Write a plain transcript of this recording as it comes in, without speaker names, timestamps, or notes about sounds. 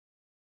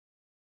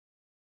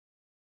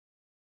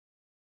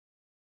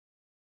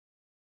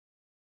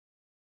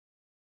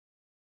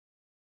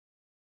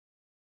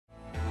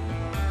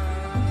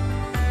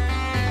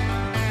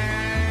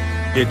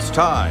It's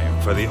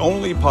time for the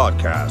only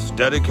podcast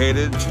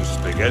dedicated to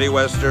spaghetti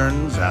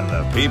westerns and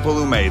the people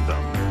who made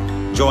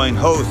them. Join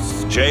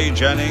hosts Jay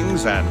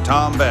Jennings and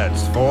Tom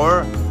Betts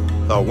for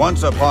the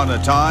Once Upon a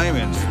Time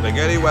in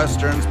Spaghetti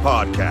Westerns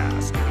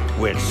podcast,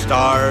 which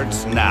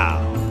starts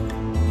now.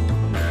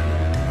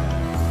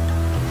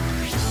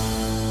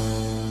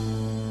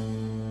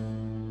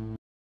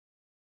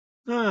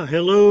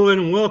 Hello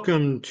and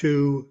welcome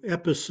to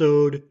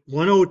episode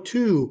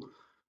 102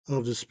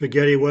 of the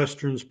Spaghetti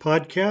Westerns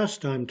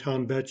podcast. I'm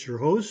Tom Betts, your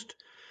host.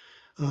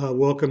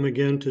 Welcome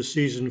again to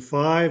season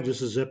 5.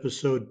 This is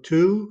episode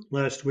 2.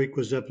 Last week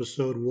was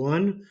episode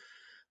 1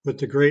 with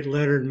the great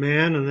Leonard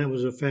Mann, and that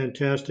was a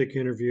fantastic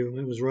interview.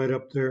 It was right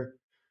up there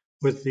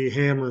with the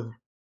Hammer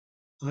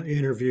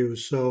interview.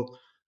 So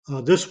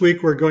this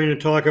week we're going to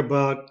talk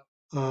about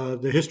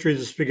the history of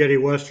the spaghetti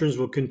westerns.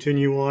 We'll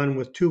continue on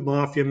with two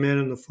mafia men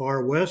in the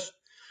far west,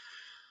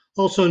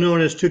 also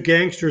known as two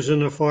gangsters in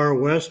the far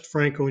west,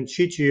 Franco and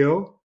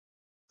Ciccio.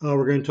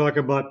 We're going to talk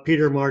about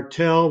Peter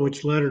Martell,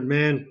 which Leonard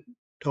Mann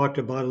talked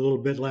about a little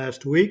bit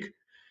last week.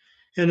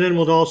 And then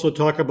we'll also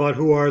talk about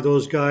who are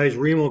those guys.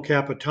 Remo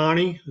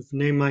Capitani, the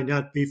name might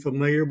not be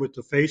familiar, but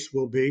the face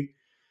will be.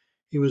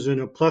 He was in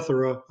a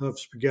plethora of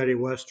spaghetti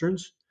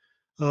westerns.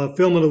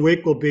 Film of the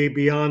week will be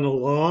Beyond the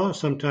Law,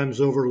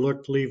 sometimes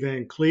overlooked Lee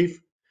Van Cleef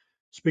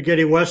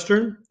spaghetti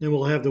western. Then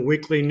we'll have the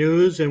weekly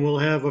news, and we'll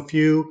have a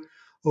few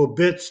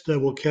obits that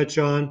we'll catch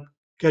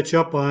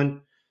up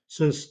on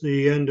since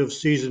the end of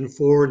season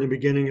 4 and the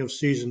beginning of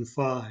season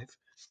 5.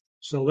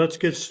 So let's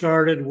get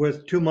started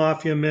with two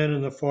mafia men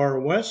in the far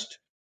west.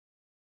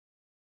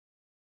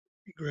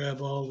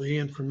 Grab all the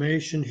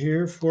information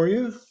here for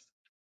you.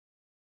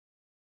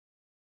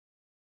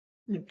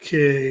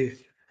 Okay,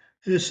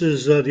 this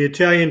is the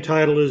Italian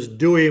title is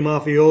Due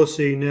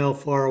Mafiosi nel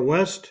Far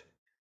West.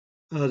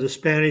 The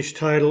Spanish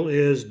title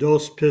is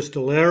Dos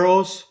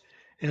Pistoleros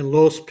and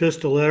Los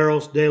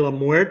Pistoleros de la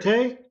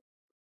Muerte.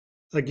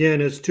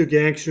 Again, it's two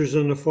gangsters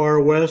in the far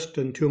west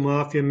and two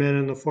mafia men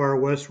in the far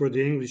west were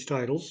the English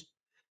titles.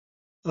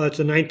 It's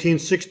a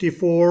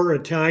 1964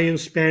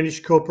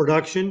 Italian-Spanish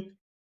co-production.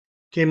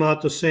 Came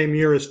out the same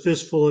year as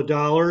Fistful of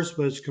Dollars,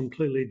 but it's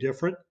completely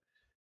different.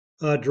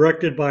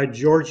 Directed by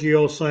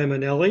Giorgio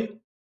Simonelli.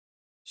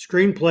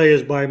 Screenplay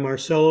is by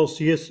Marcello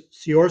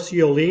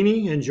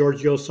Ciorciolini and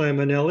Giorgio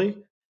Simonelli.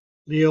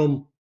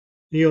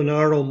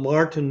 Leonardo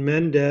Martin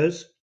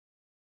Mendez.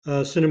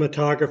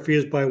 Cinematography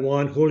is by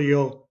Juan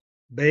Julio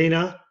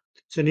Baena.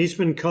 It's an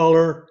Eastman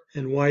color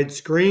and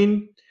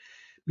widescreen.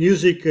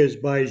 Music is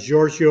by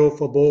Giorgio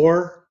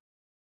Fabor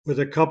with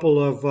a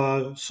couple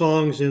of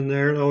songs in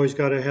there. Always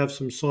got to have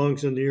some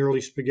songs in the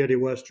early spaghetti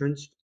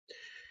westerns.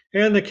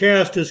 And the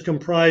cast is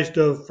comprised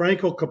of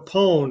Franco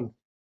Capone,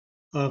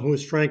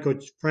 who's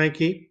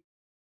Frankie,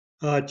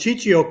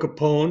 Ciccio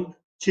Capone,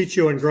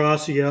 Ciccio and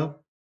Gracia.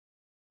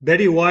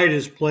 Betty White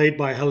is played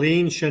by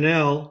Helene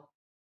Chanel.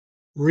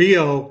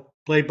 Rio,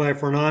 played by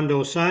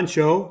Fernando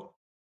Sancho.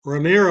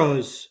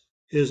 Ramirez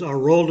is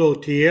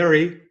Aroldo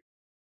Thierry.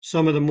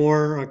 Some of the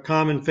more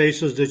common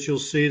faces that you'll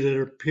see that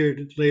appeared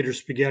in later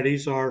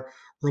spaghettis are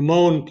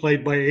Ramon,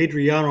 played by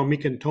Adriano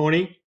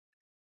Micantoni,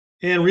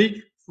 and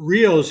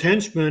Rio's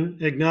henchmen,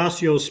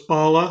 Ignacio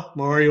Spalla,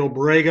 Mario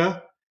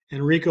Brega,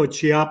 Enrico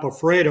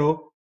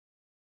Chiapafredo.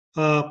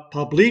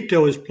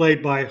 Pablito is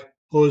played by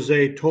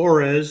Jose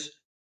Torres,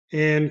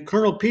 and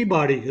Colonel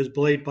Peabody is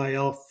played by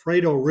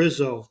Alfredo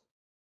Rizzo.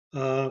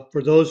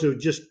 For those who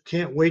just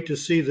can't wait to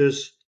see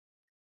this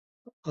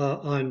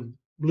on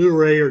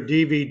Blu-ray or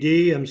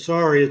DVD, I'm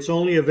sorry, it's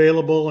only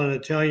available on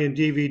Italian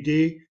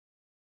DVD,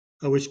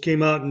 which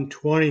came out in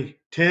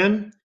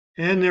 2010,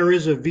 and there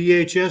is a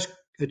VHS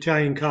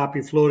Italian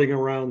copy floating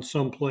around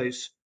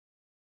someplace.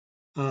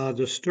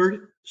 The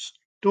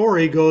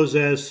story goes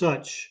as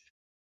such.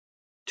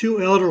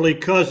 Two elderly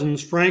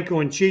cousins, Franco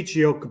and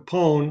Ciccio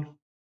Capone,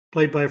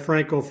 played by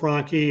Franco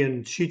Franchi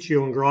and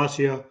Ciccio and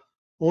Gracia,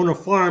 own a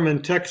farm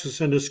in Texas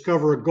and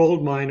discover a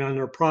gold mine on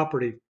their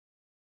property.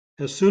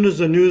 As soon as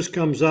the news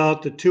comes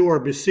out, the two are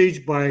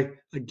besieged by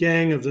a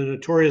gang of the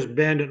notorious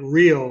bandit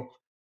Rio,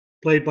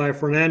 played by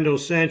Fernando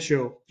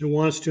Sancho, who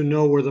wants to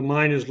know where the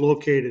mine is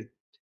located.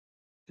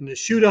 In the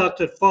shootout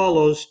that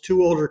follows,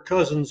 two older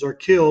cousins are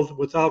killed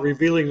without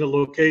revealing the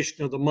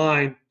location of the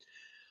mine.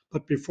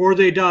 But before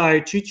they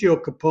die,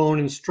 Ciccio Capone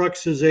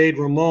instructs his aide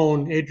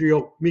Ramon,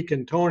 Adriano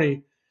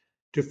Micantoni,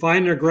 to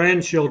find their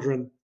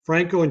grandchildren,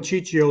 Franco and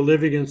Ciccio,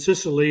 living in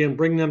Sicily, and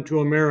bring them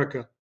to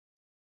America.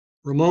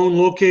 Ramon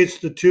locates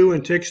the two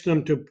and takes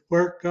them to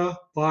Puerto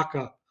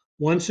Vaca.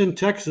 Once in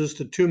Texas,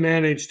 the two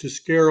manage to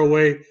scare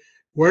away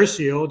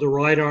Guercio, the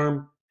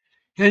right-arm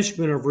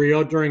henchman of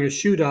Rio, during a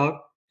shootout,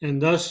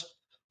 and thus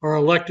are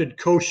elected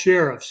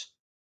co-sheriffs.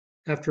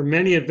 After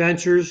many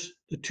adventures,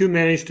 the two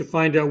manage to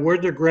find out where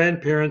their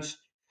grandparents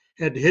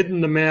had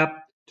hidden the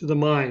map to the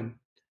mine.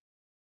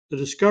 The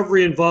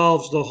discovery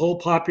involves the whole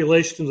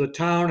population of the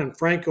town, and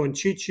Franco and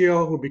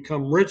Ciccio, who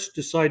become rich,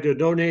 decide to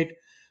donate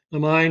the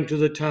mine to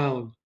the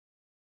town.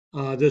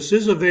 This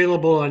is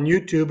available on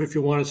YouTube if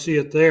you want to see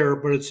it there,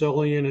 but it's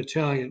only in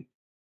Italian.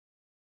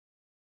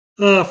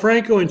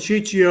 Franco and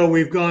Ciccio,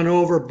 we've gone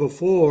over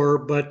before,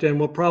 but then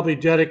we'll probably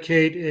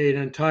dedicate an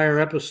entire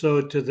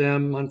episode to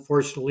them,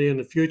 unfortunately, in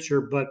the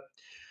future. But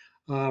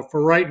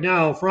for right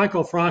now,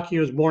 Franco Franchi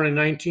was born in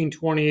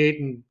 1928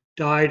 and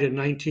died in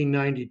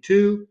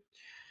 1992.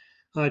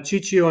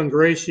 Ciccio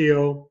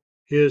Ingrascio,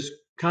 his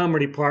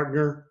comedy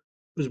partner,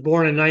 was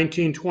born in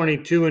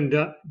 1922 and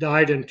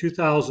died in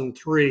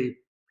 2003.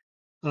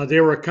 They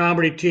were a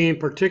comedy team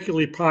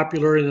particularly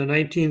popular in the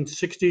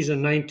 1960s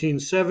and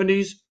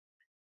 1970s.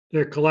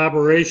 Their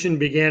collaboration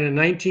began in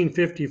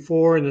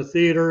 1954 in the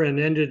theater and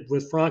ended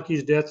with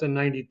Franchi's death in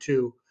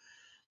 92.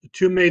 The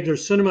two made their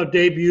cinema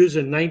debuts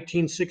in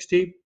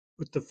 1960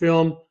 with the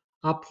film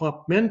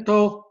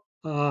Appuntamento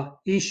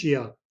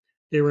Ischia.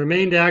 They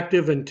remained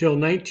active until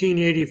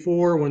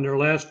 1984 when their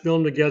last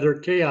film together,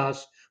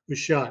 Chaos, was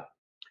shot.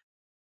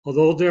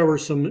 Although there were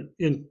some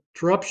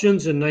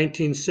interruptions in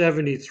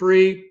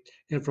 1973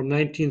 and from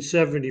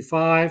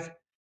 1975,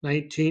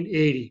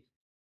 1980.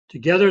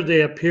 Together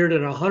they appeared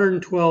in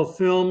 112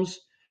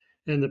 films,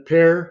 and the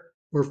pair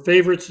were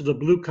favorites of the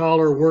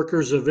blue-collar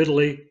workers of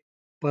Italy,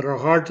 but are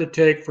hard to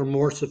take for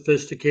more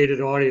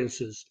sophisticated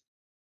audiences.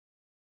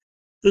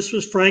 This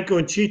was Franco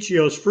and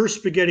Ciccio's first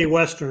spaghetti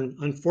western.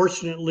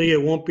 Unfortunately,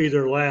 it won't be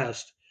their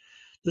last.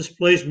 This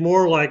plays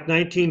more like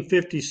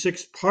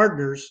 1956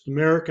 Partners, the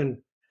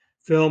American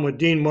film with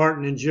Dean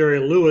Martin and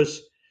Jerry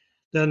Lewis,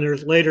 than their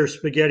later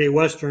spaghetti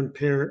western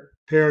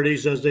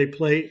parodies, as they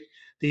play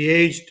the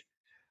aged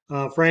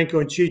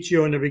Franco and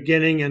Ciccio in the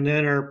beginning and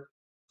then are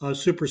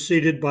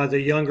superseded by the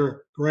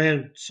younger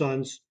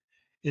grandsons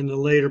in the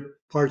later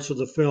parts of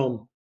the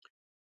film.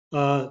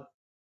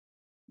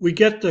 We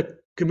get the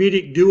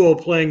comedic duo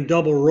playing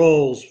double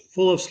roles,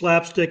 full of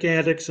slapstick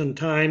antics and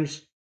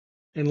times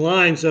and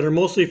lines that are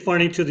mostly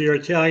funny to the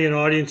Italian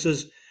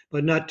audiences,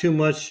 but not too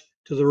much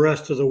to the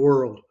rest of the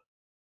world.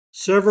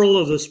 Several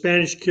of the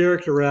Spanish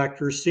character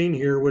actors seen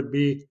here would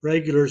be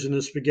regulars in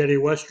the spaghetti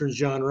western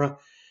genre,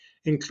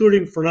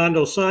 including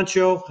Fernando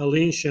Sancho,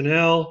 Helene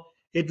Chanel,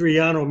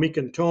 Adriano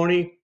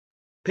Micantoni,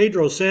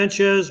 Pedro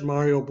Sanchez,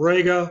 Mario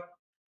Brega,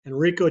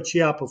 Enrico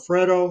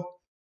Chiappafreddo,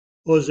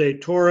 Jose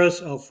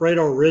Torres,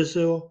 Alfredo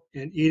Rizzo,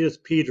 and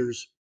Edith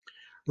Peters.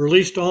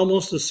 Released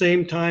almost the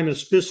same time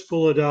as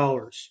Fistful of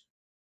Dollars.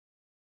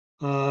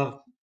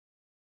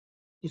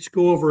 Let's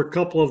go over a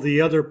couple of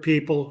the other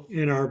people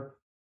in our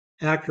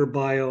actor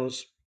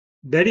bios.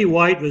 Betty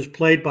White was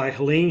played by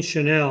Helene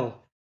Chanel.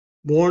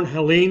 Born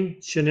Helene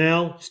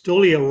Chanel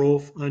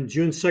Stoliaroff on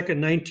June 2,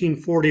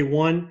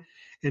 1941,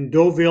 in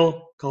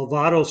Deauville,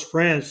 Calvados,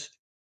 France.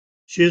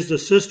 She is the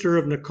sister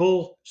of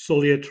Nicole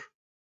Soliaroff.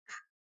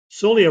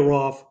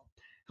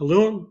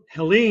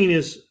 Helene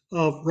is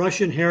of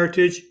Russian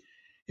heritage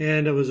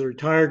and was a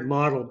retired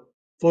model,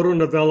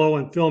 photonovello,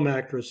 and film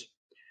actress.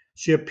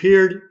 She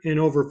appeared in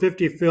over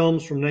 50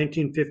 films from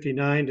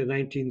 1959 to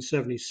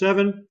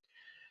 1977.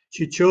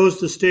 She chose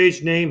the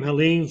stage name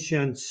Helene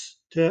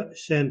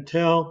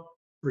Chantel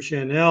or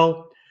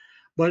Chanel,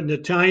 but an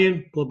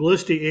Italian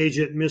publicity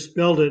agent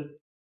misspelled it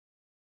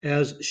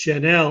as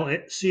Chanel,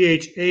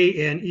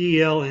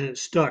 Chanel, and it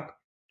stuck.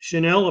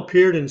 Chanel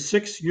appeared in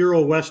 6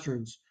 Euro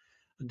westerns: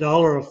 A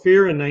Dollar of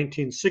Fear in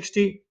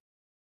 1960,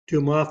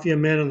 Two Mafia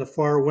Men in the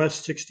Far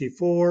West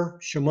 64,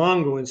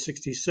 Shamango in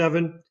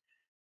 67,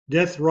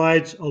 Death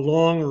Rides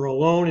Along or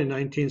Alone in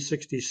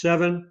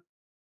 1967,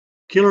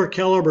 Killer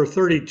Caliber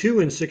 32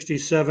 in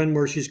 67,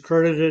 where she's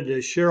credited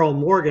as Cheryl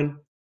Morgan,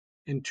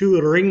 and Two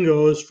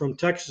Ringos from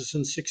Texas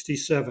in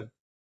 67.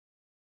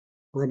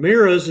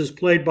 Ramirez is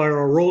played by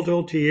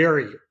Aroldo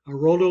Thierry.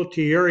 Aroldo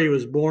Thierry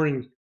was born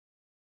in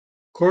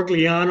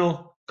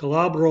Corgliano,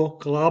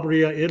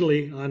 Calabria,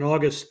 Italy on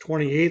August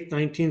 28,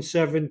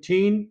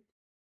 1917.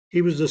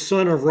 He was the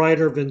son of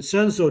writer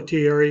Vincenzo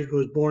Thierry, who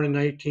was born in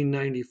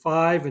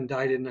 1995 and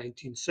died in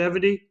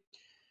 1970.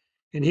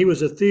 And he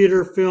was a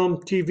theater, film,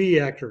 TV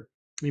actor.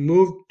 He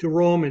moved to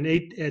Rome at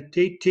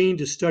 18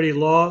 to study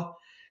law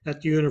at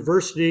the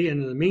university,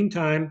 and in the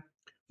meantime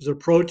was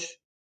approached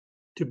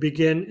to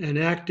begin an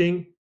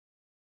acting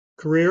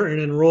career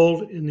and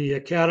enrolled in the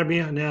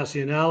Accademia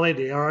Nazionale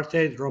di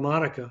Arte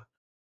Drammatica.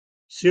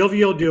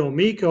 Silvio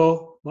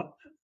D'Amico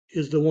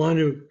is the one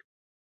who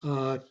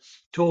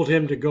told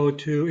him to go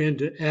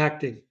into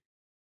acting.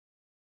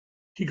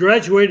 He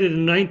graduated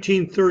in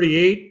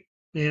 1938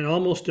 and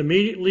almost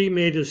immediately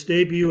made his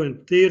debut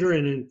in theater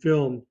and in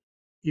film.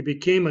 He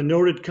became a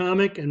noted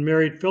comic and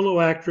married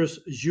fellow actress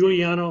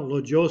Giuliana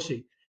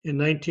Logiosi in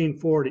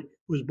 1940.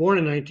 Was born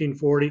in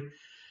 1940,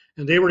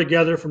 and they were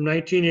together from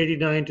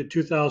 1989 to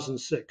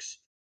 2006.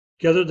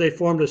 Together they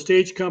formed a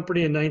stage company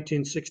in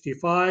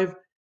 1965,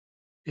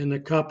 and the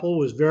couple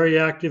was very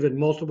active in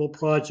multiple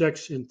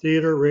projects in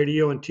theater,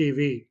 radio, and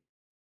TV.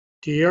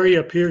 Thierry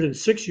appeared in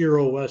 6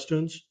 Euro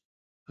westerns: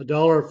 A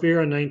Dollar of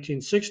Fear in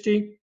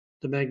 1960,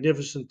 The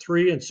Magnificent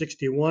Three in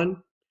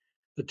 61,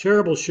 The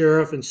Terrible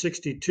Sheriff in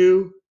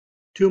 62,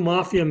 Two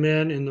Mafia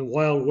Men in the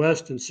Wild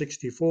West in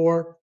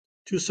 64,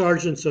 Two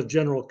Sergeants of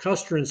General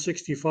Custer in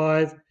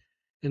 65,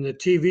 and the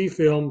TV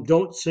film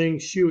Don't Sing,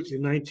 Shoot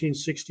in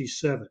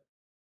 1967.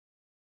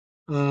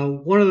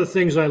 One of the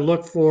things I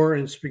look for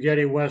in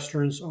spaghetti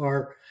westerns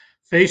are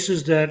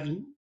faces that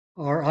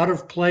are out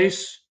of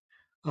place,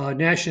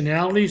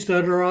 nationalities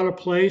that are out of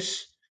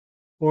place,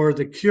 or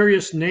the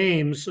curious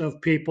names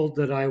of people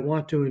that I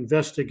want to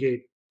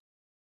investigate.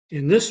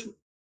 And this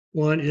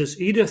one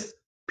is Edith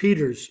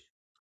Peters.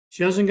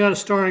 She hasn't got a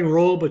starring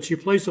role, but she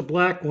plays a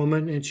black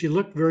woman and she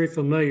looked very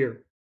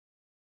familiar.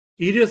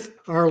 Edith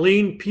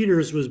Arlene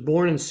Peters was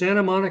born in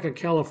Santa Monica,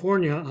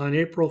 California on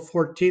April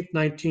 14,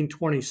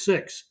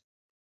 1926.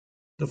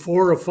 The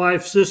four of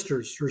five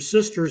sisters. Her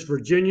sisters,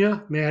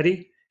 Virginia,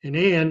 Maddie, and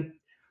Ann,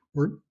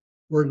 were,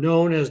 were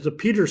known as the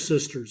Peters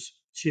sisters.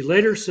 She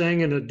later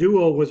sang in a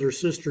duo with her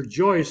sister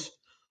Joyce,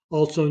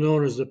 also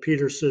known as the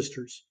Peters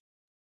sisters.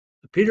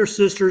 The Peters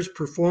sisters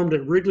performed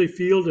at Wrigley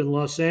Field in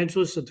Los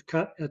Angeles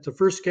at the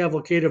first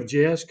Cavalcade of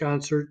Jazz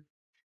concert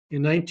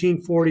in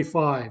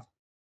 1945.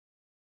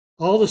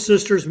 All the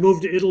sisters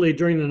moved to Italy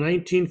during the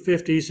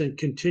 1950s and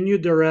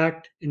continued their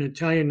act in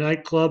Italian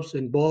nightclubs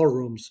and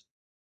ballrooms.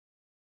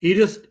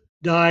 Edith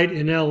died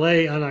in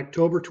LA on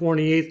October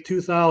 28,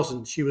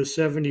 2000. She was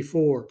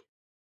 74.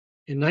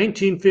 In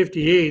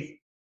 1958,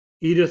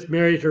 Edith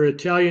married her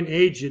Italian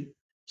agent,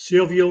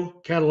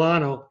 Silvio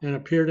Catalano, and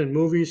appeared in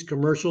movies,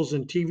 commercials,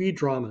 and TV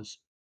dramas.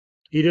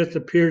 Edith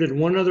appeared in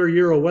one other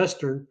Euro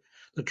Western,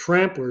 The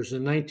Tramplers,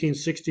 in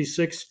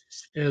 1966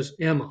 as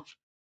Emma.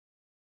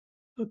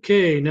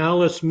 Okay, now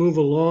let's move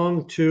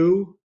along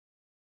to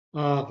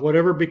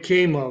Whatever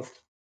Became of.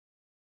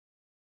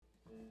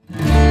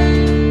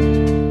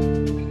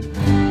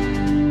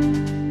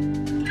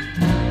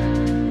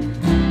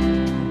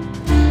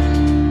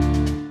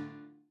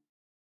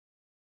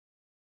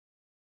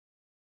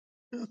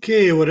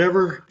 Okay,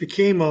 Whatever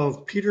Became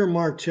of Peter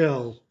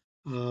Martell.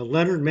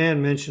 Leonard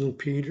Mann mentioned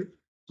Peter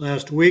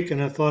last week,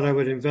 and I thought I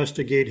would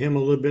investigate him a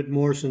little bit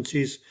more since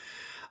he's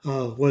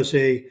was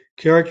a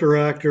character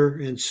actor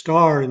and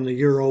star in the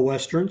Euro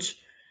Westerns,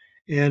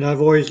 and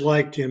I've always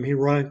liked him. He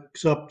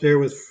ranks up there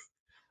with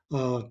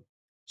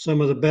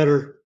some of the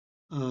better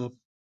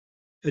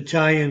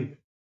Italian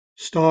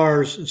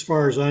stars as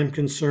far as I'm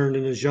concerned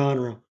in the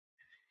genre.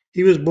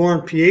 He was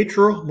born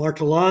Pietro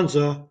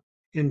Martellanza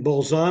in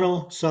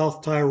Bolzano,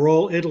 South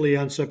Tyrol, Italy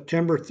on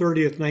September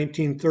 30th,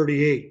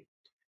 1938.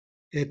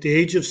 At the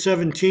age of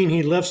 17,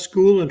 he left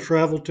school and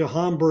traveled to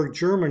Hamburg,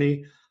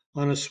 Germany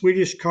on a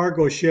Swedish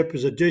cargo ship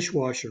as a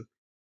dishwasher.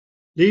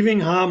 Leaving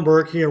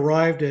Hamburg, he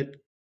arrived at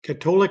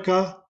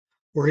Cattolica,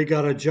 where he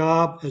got a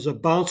job as a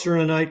bouncer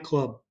in a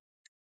nightclub.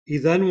 He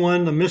then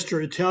won the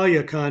Mr.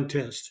 Italia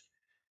contest.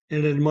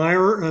 An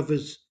admirer of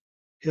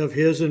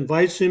his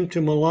invites him to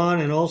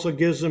Milan and also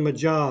gives him a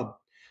job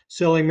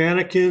selling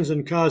mannequins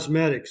and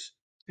cosmetics.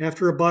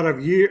 After about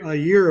a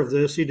year of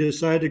this, he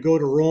decided to go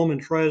to Rome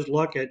and try his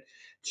luck at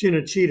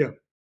Cinecittà.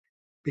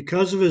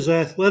 Because of his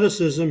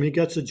athleticism, he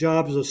gets a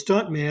job as a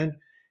stuntman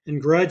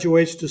and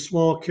graduates to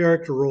small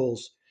character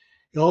roles.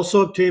 He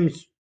also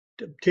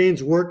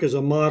obtains work as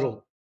a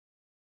model.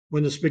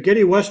 When the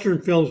spaghetti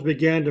western films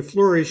began to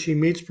flourish, he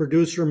meets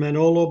producer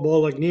Manolo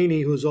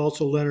Bolognini, who's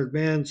also Leonard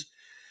Mann's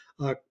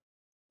uh,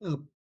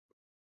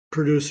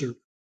 producer,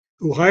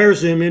 who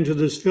hires him into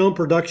this film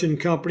production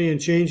company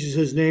and changes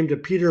his name to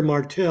Peter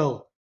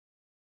Martell.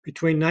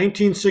 Between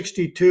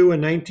 1962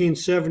 and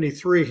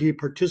 1973, he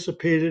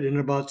participated in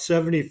about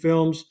 70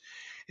 films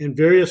in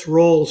various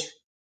roles,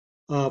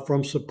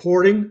 from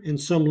supporting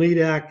and some lead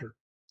actor.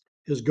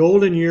 His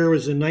golden year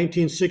was in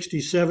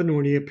 1967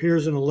 when he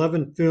appears in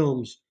 11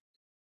 films.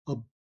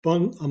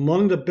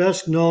 Among the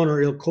best known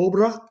are Il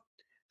Cobra,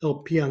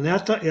 El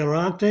Pianeta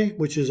Errante,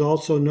 which is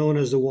also known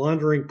as The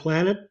Wandering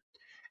Planet,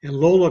 and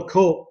Lola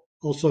Cope,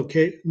 also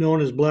known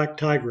as Black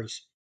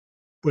Tigress,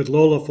 with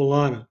Lola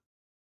Falana.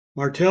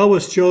 Martell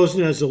was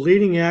chosen as the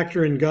leading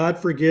actor in God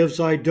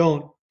Forgives, I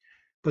Don't,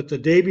 but the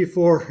day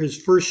before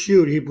his first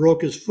shoot, he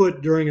broke his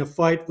foot during a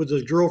fight with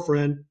his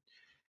girlfriend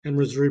and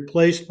was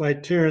replaced by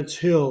Terence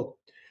Hill.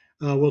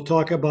 We'll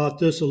talk about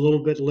this a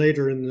little bit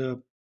later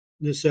in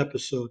this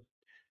episode.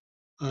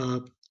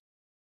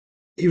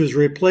 He was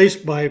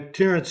replaced by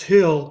Terence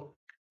Hill,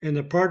 and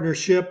the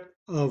partnership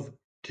of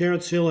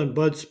Terence Hill and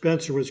Bud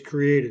Spencer was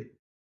created.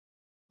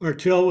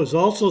 Martell was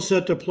also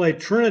set to play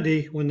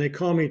Trinity when They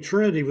Call Me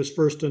Trinity was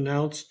first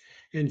announced,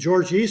 and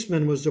George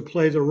Eastman was to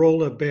play the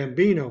role of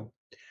Bambino.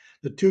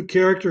 The two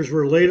characters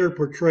were later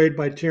portrayed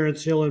by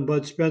Terence Hill and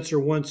Bud Spencer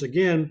once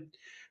again,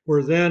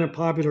 were then a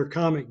popular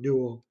comic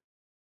duo.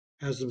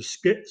 As the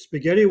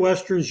spaghetti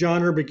western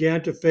genre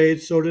began to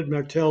fade, so did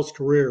Martell's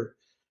career.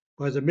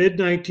 By the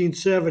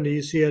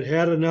mid-1970s, he had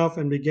had enough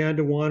and began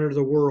to wander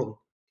the world.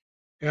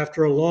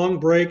 After a long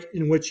break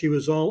in which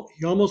he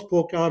almost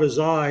poked out his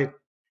eye,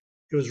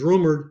 it was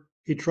rumored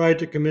he tried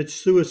to commit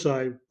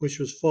suicide, which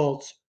was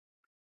false.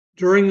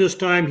 During this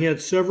time, he had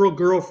several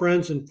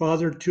girlfriends and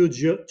fathered two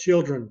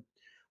children.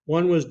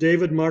 One was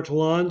David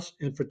Martellans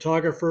and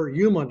photographer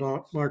Yuma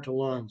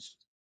Martellans.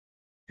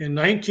 In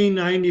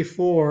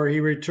 1994, he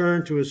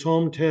returned to his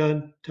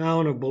hometown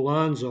of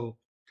Bolzano,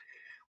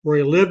 where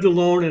he lived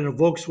alone in a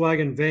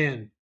Volkswagen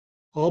van.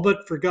 All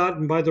but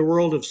forgotten by the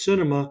world of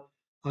cinema,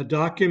 A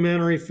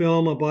documentary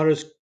film about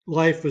his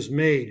life was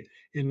made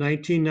in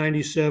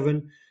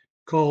 1997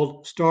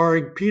 called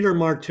Starring Peter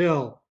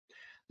Martell.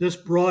 This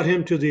brought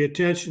him to the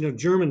attention of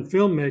German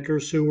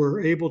filmmakers who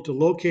were able to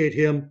locate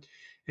him,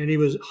 and he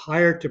was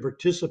hired to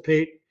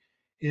participate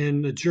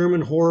in the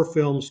German horror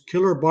films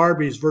Killer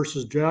Barbies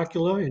vs.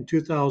 Dracula in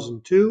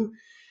 2002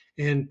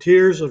 and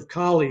Tears of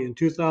Kali in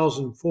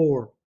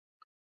 2004.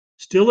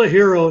 Still a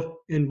hero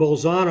in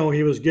Bolzano,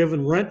 he was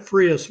given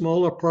rent-free a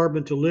small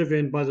apartment to live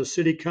in by the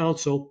city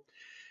council,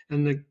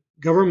 and the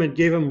government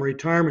gave him a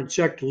retirement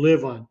check to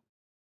live on.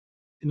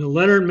 In the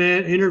Leonard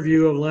Mann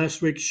interview of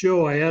last week's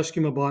show, I asked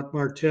him about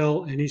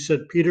Martell, and he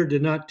said Peter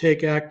did not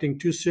take acting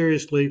too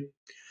seriously,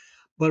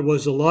 but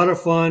was a lot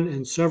of fun,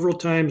 and several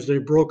times they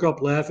broke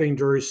up laughing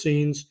during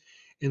scenes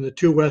in the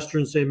two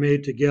westerns they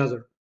made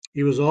together.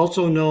 He was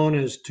also known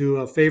as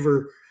to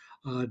favor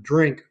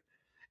drink,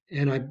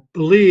 and I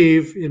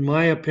believe, in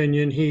my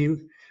opinion, he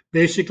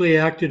basically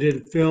acted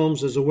in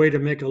films as a way to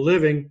make a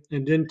living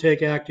and didn't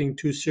take acting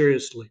too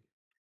seriously.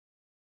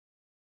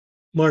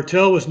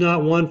 Martell was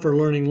not one for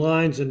learning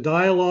lines and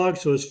dialogue,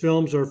 so his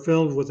films are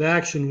filmed with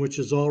action, which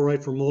is all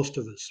right for most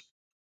of us.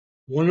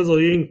 One of the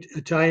leading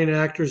Italian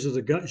actors of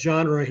the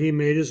genre, he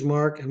made his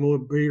mark and will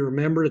be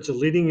remembered as a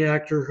leading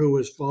actor who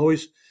was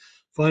always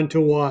fun to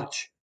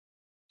watch.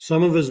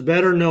 Some of his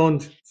better known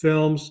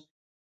films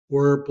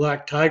were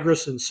Black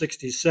Tigress in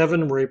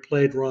 '67, where he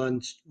played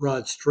Rod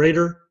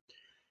Strader,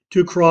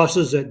 Two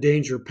Crosses at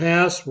Danger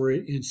Pass, where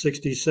in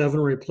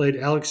 '67, where he played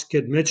Alex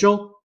Kidd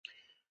Mitchell.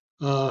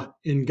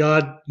 In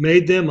God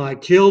Made Them, I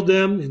Killed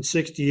Them. In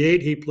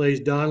 '68, he plays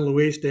Don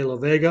Luis de la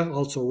Vega,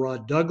 also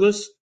Rod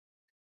Douglas.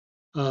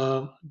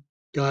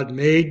 God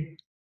Made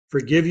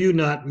Forgive You,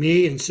 Not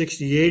Me. In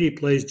 '68, he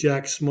plays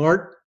Jack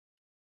Smart.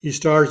 He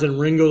stars in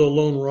Ringo the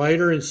Lone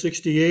Rider in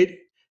 '68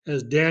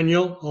 as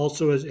Daniel,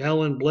 also as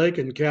Alan Blake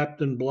and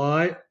Captain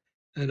Bligh,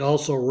 and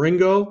also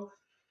Ringo.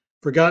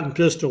 Forgotten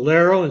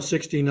Pistolero in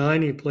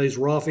 '69, he plays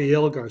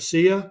Rafael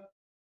Garcia.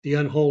 The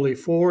Unholy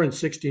Four in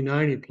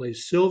 '69, he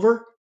plays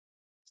Silver.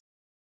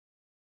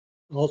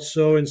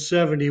 Also in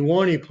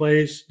 '71, he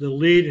plays the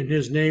lead, and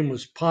his name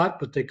was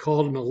Pot, but they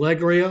called him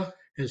Allegria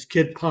as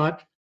Kid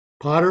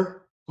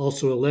Potter,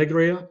 also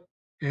Allegria.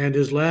 And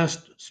his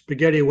last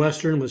spaghetti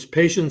western was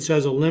Patience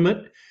Has a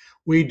Limit.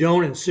 We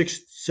Don't in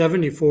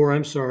 '74,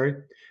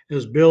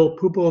 as Bill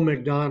Pupo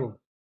McDonald.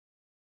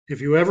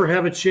 If you ever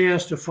have a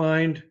chance to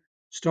find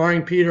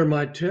starring Peter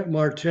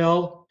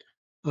Martell,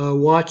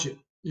 watch it.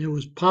 It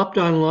was popped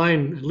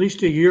online at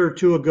least a year or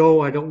two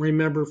ago. I don't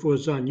remember if it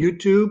was on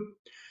YouTube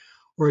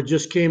or it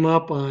just came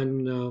up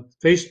on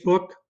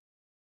Facebook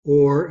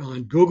or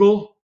on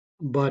Google,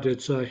 but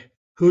it's a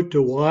hoot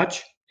to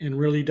watch and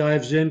really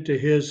dives into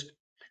his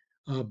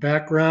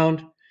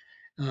background.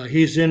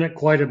 He's in it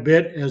quite a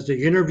bit as they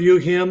interview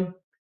him,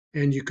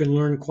 and you can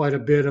learn quite a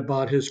bit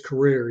about his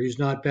career. He's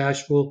not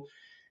bashful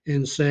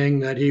in saying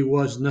that he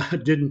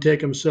didn't take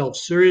himself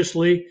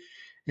seriously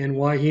and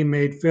why he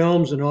made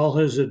films and all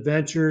his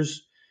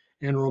adventures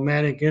and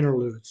romantic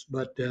interludes.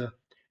 But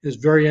it's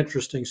very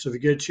interesting. So if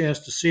you get a chance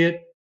to see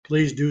it,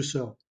 please do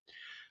so.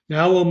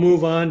 Now we'll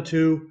move on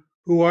to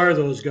who are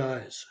those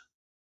guys?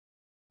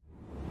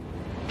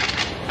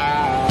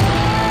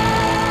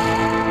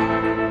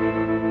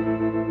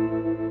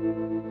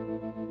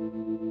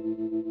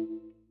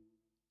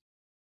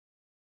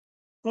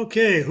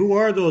 Okay, who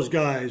are those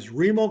guys?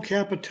 Remo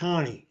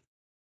Capitani.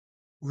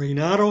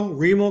 Renato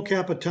Remo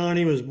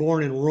Capitani was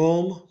born in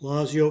Rome,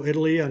 Lazio,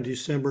 Italy on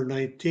December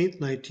 19,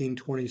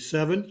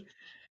 1927.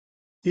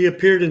 He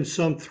appeared in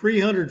some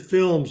 300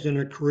 films in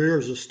a career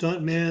as a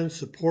stuntman,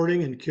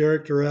 supporting, and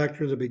character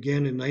actor that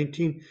began in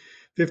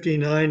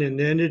 1959 and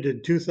ended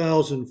in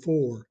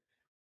 2004.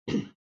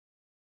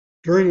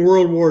 During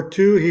World War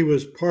II, he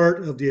was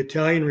part of the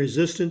Italian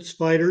resistance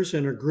fighters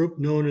and a group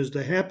known as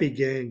the Happy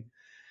Gang.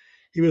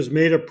 He was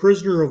made a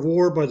prisoner of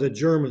war by the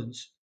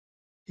Germans.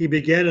 He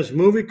began his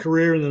movie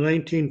career in the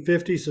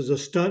 1950s as a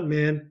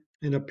stuntman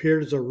and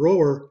appeared as a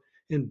rower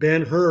in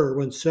Ben-Hur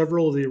when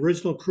several of the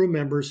original crew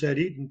members had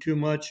eaten too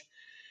much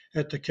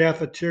at the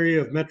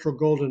cafeteria of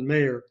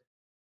Metro-Goldwyn-Mayer.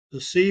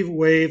 The sea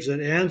waves at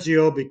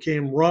Anzio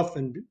became rough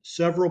and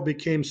several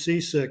became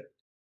seasick.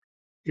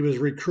 He was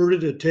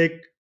recruited to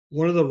take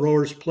one of the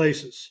rowers'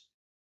 places.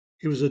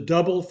 He was a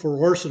double for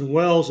Orson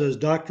Welles as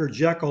Dr.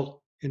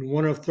 Jekyll in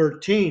one of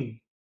 13.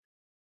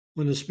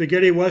 When the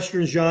spaghetti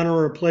western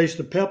genre replaced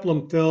the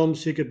peplum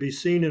films, he could be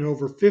seen in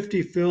over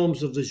 50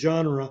 films of the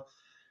genre,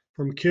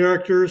 from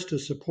characters to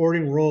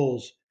supporting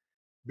roles.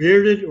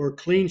 Bearded or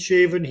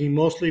clean-shaven, he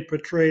mostly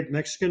portrayed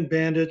Mexican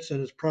bandits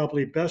and is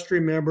probably best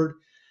remembered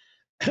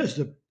as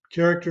the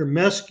character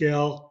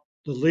Mescal,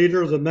 the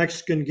leader of the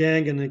Mexican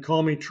gang in They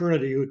Call Me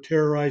Trinity, who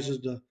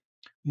terrorizes the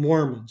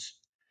Mormons.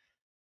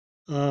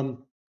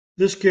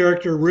 This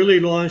character really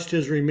launched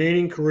his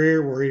remaining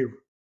career, where he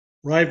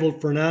rivaled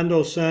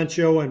Fernando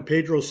Sancho and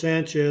Pedro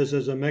Sanchez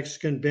as a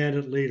Mexican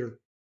bandit leader.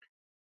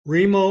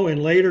 Remo,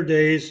 in later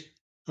days,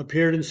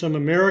 appeared in some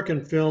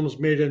American films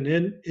made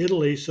in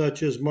Italy,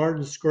 such as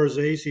Martin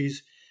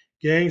Scorsese's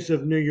Gangs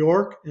of New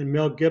York, and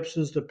Mel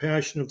Gibson's The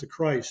Passion of the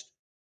Christ.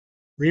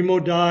 Remo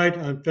died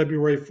on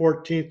February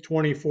 14,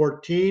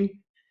 2014,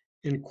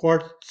 in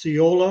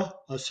Quarziola,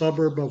 a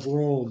suburb of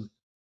Rome.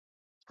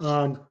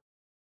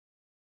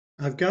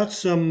 I've got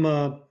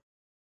some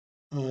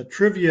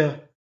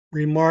trivia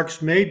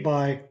remarks made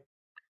by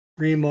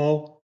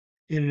Remo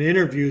in an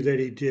interview that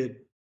he did.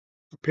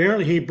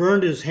 Apparently, he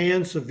burned his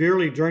hand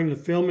severely during the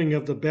filming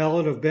of The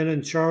Ballad of Ben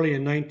and Charlie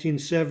in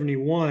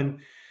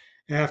 1971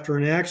 after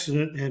an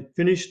accident and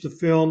finished the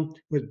film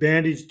with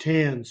bandaged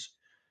hands.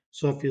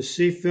 So if you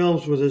see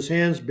films with his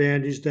hands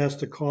bandaged, that's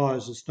the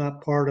cause. It's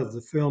not part of the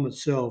film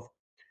itself.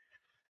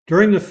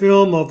 During the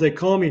film of They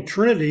Call Me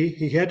Trinity,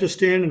 he had to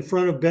stand in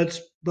front of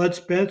Bud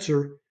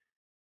Spencer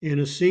in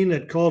a scene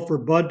that called for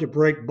Bud to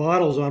break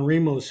bottles on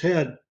Remo's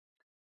head,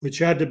 which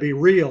had to be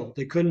real.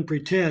 They couldn't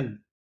pretend.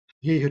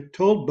 He had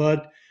told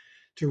Bud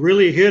to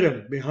really hit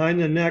him behind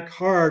the neck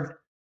hard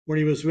when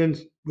he was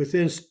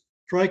within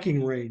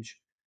striking range.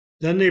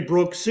 Then they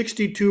broke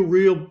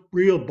 62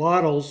 real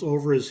bottles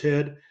over his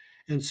head,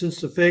 and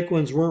since the fake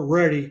ones weren't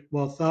ready,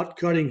 without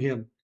cutting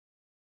him.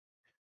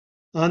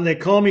 On They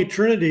Call Me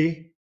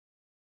Trinity,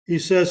 he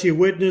says he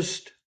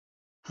witnessed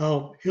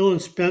how Hill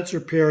and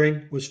Spencer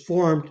pairing was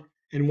formed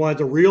and why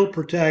the real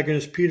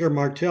protagonist, Peter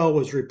Martell,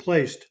 was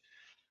replaced.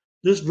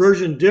 This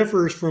version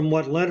differs from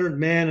what Leonard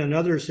Mann and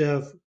others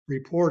have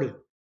reported.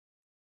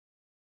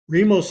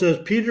 Remo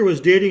says Peter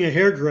was dating a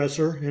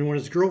hairdresser, and when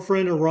his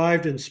girlfriend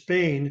arrived in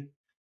Spain,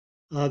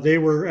 they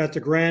were at the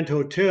Grand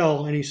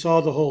Hotel, and he saw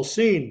the whole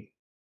scene.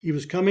 He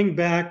was coming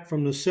back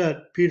from the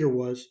set, Peter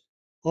was,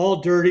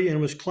 all dirty, and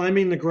was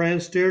climbing the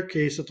grand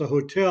staircase at the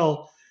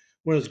hotel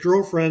when his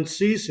girlfriend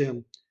sees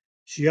him.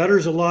 She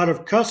utters a lot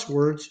of cuss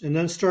words and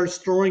then starts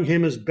throwing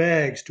him his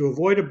bags. To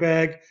avoid a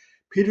bag,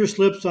 Peter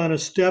slips on a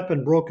step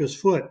and broke his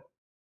foot.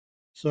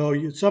 So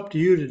it's up to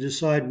you to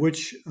decide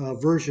which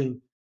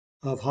version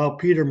of how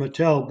Peter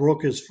Martell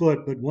broke his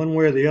foot, but one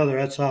way or the other,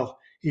 that's how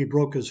he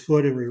broke his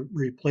foot and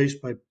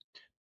replaced by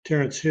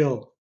Terence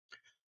Hill.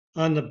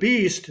 On The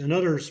Beast,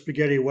 another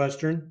spaghetti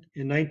western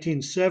in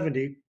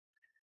 1970,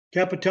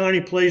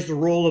 Capitani plays the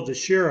role of the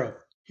sheriff.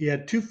 He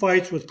had 2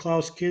 fights with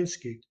Klaus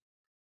Kinski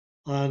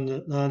on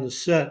the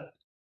set.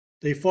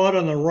 They fought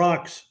on the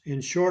rocks.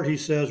 In short, he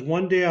says,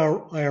 one day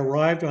I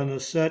arrived on the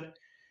set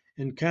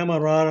in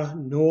Camarada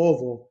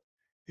Nuovo.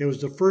 It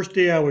was the first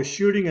day I was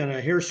shooting and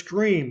I hear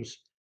screams.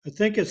 I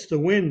think it's the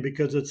wind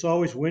because it's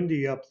always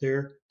windy up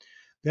there.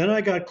 Then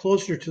I got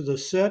closer to the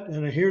set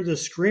and I hear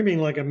this screaming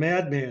like a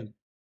madman.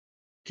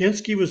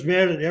 Kinski was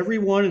mad at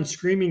everyone and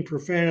screaming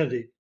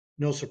profanity.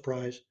 No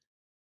surprise.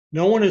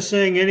 No one is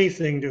saying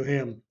anything to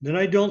him. Then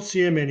I don't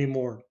see him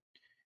anymore.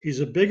 He's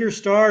a bigger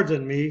star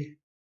than me,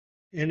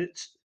 and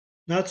it's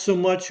not so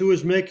much who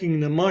is making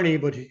the money,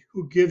 but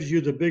who gives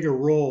you the bigger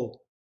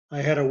role.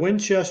 I had a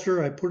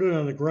Winchester. I put it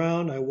on the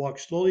ground. I walked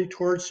slowly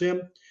towards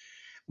him,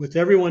 with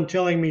everyone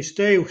telling me,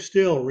 stay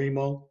still,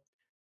 Remo.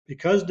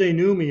 Because they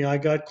knew me, I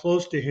got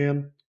close to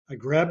him. I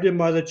grabbed him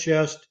by the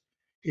chest.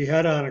 He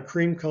had on a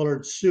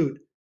cream-colored suit.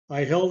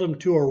 I held him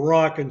to a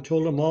rock and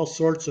told him all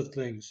sorts of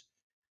things.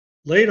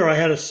 Later, I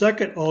had a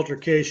second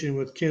altercation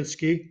with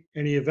Kinski,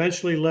 and he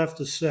eventually left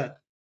the set.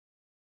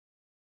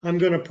 I'm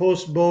going to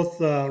post both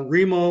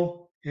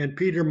Remo and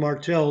Peter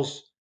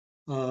Martell's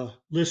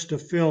list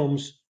of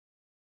films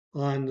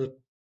on the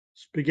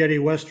Spaghetti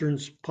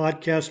Westerns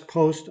podcast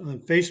post on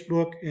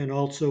Facebook and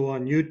also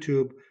on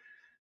YouTube.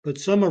 But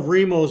some of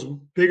Remo's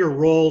bigger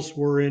roles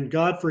were in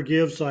God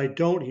Forgives, I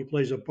Don't. He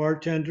plays a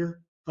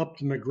bartender. Up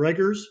to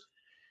McGregor's.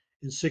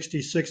 In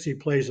 66, he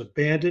plays a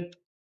bandit.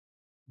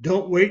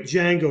 Don't Wait,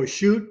 Django,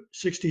 Shoot.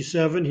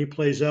 67, he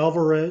plays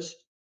Alvarez.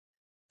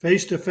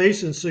 Face to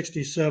Face in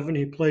 67,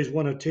 he plays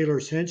one of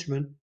Taylor's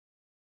henchmen.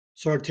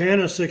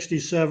 Sartana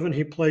 67,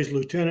 he plays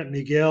Lieutenant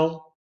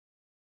Miguel.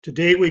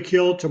 Today We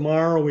Kill,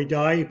 Tomorrow We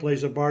Die, he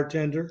plays a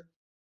bartender.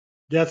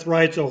 Death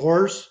Rides a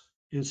Horse.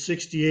 In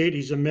 68,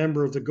 he's a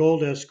member of the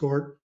Gold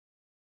Escort.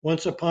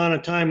 Once Upon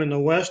a Time in the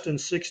West in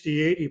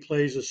 68, he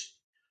plays a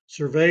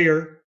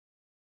surveyor.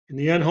 In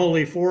The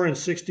Unholy Four in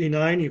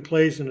 69, he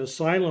plays an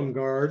asylum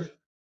guard.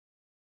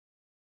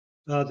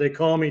 They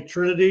Call Me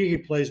Trinity, he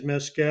plays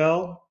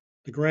Mescal.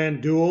 The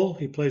Grand Duel,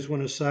 he plays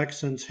one of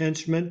Saxon's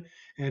henchmen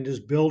and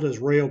is billed as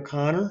Ray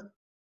O'Connor.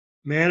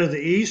 Man of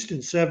the East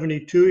in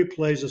 72, he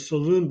plays a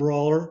saloon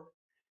brawler.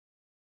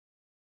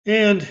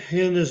 And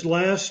in his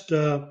last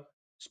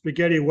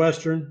spaghetti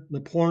western, the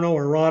porno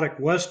erotic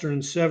western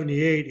in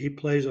 78, he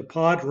plays a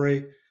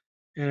padre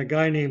and a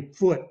guy named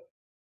Foot.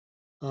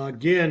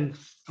 Again,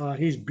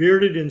 he's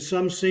bearded in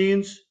some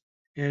scenes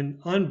and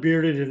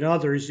unbearded in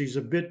others. He's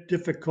a bit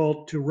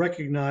difficult to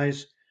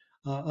recognize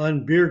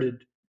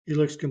unbearded. He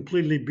looks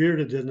completely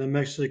bearded in the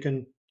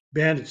Mexican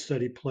bandits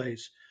that he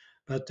plays,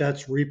 but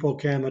that's Repo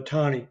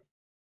Camatani.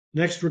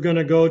 Next, we're going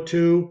to go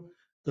to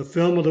the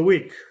film of the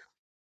week.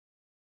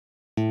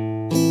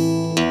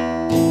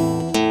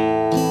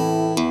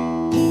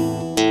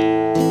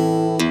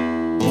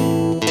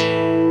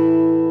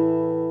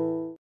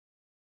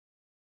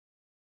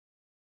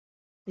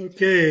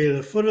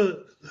 Okay,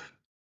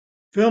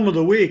 Film of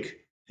the week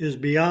is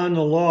Beyond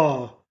the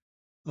Law.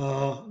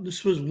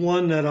 This was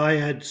one that I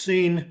had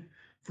seen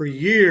for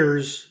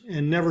years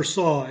and never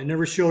saw. It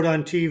never showed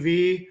on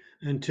TV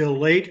until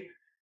late,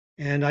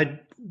 and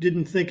I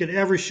didn't think it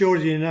ever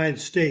showed in the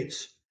United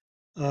States.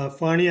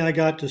 Finally, I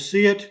got to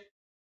see it,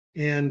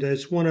 and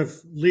it's one of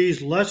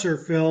Lee's lesser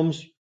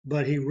films,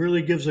 but he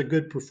really gives a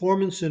good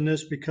performance in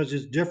this because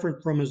it's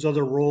different from his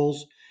other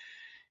roles.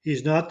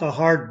 He's not the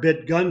hard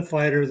bit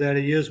gunfighter that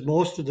he is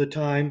most of the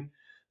time.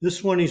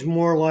 This one, he's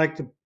more like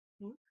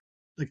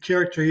the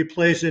character he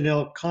plays in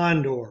El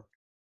Condor.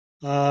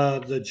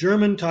 The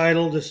German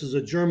title, this is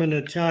a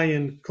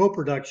German-Italian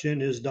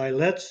co-production, is Die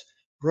letzte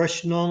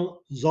Rechnung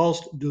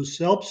sollst du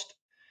selbst.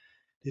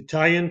 The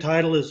Italian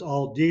title is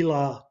Al di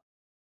là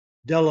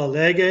della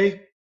legge.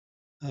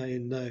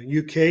 In the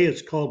UK,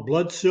 it's called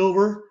Blood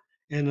Silver,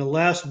 and The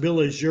Last Bill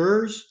is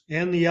Yours,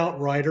 and The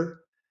Outrider.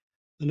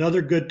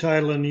 Another good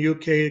title in the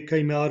UK it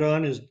came out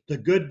on is The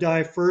Good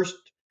Die First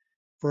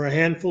for a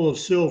Handful of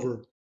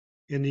Silver.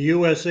 In the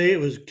USA,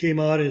 came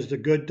out as The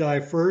Good Die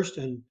First,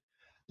 and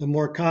the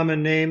more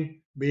common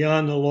name,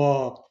 Beyond the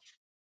Law.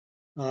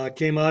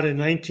 Came out in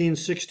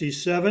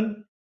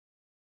 1967,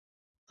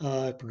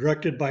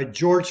 directed by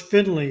George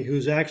Finley,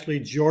 who's actually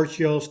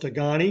Giorgio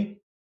Stagani.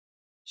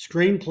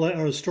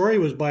 Story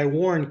was by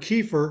Warren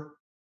Kiefer,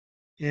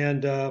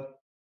 and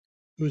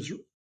who's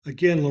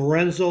again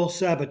Lorenzo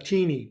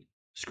Sabatini.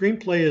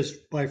 Screenplay is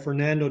by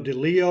Fernando De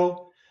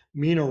Leo,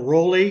 Mina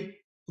Roli,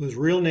 whose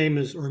real name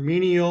is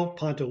Erminio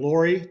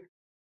Pontaroli,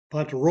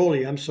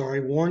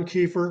 Warren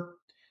Kiefer,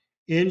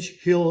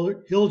 Inge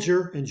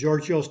Hilger, and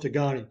Giorgio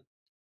Stagani.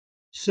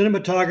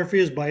 Cinematography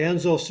is by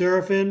Enzo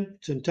Serafin.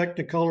 It's in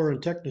Technicolor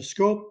and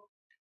Technoscope.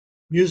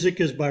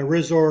 Music is by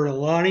Rizor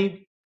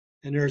Alani.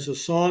 And there's a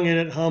song in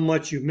it, How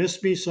Much You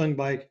Miss Me, sung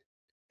by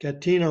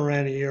Katina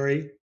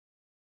Ranieri.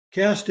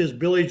 Cast is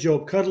Billy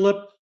Joe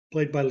Cudlip,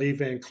 played by Lee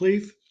Van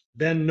Cleef.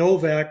 Ben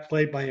Novak,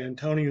 played by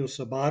Antonio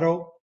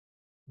Sabato.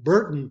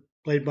 Burton,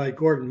 played by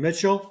Gordon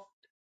Mitchell.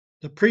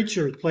 The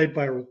Preacher, played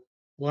by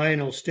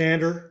Lionel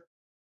Stander.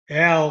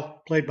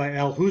 Al, played by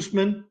Al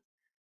Hoosman.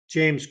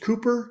 James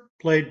Cooper,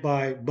 played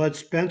by Bud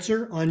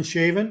Spencer,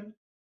 unshaven.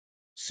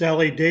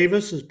 Sally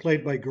Davis is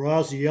played by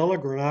Graziella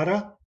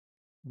Granata.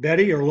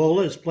 Betty, or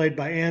Lola, is played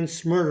by Ann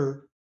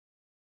Smurder.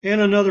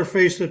 And another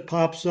face that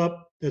pops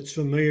up that's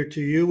familiar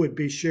to you would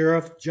be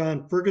Sheriff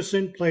John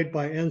Ferguson, played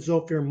by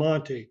Enzo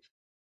Firmonti.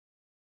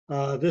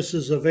 This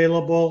is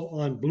available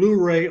on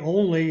Blu-ray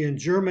only in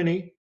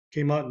Germany.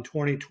 Came out in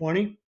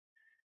 2020.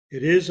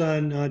 It is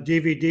on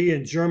DVD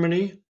in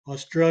Germany,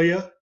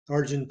 Australia,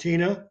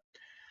 Argentina,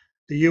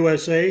 the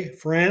USA,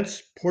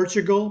 France,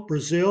 Portugal,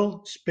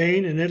 Brazil,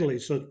 Spain, and Italy,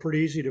 so it's pretty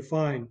easy to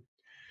find.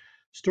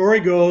 Story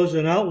goes,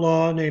 an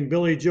outlaw named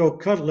Billy Joe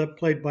Cudlip,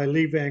 played by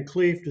Lee Van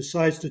Cleef,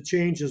 decides to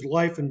change his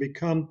life and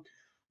become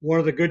one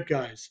of the good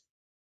guys.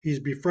 He's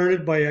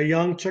befriended by a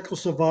young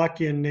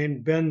Czechoslovakian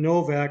named Ben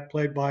Novak,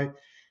 played by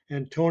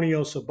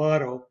Antonio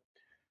Sabato,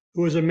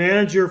 who is a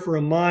manager for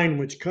a mine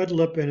which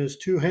Cudlip and his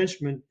two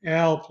henchmen,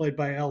 Al, played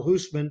by Al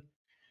Hoosman,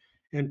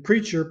 and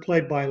Preacher,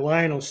 played by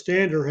Lionel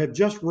Stander, have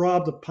just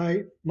robbed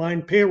the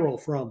mine payroll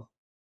from.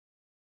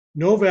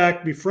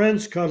 Novak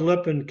befriends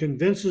Cudlip and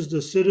convinces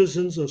the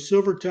citizens of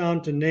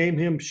Silvertown to name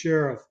him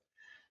sheriff,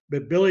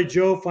 but Billy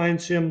Joe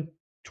finds him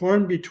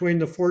torn between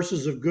the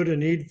forces of good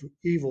and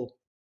evil.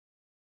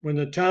 When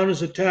the town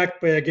is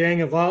attacked by a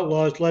gang of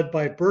outlaws led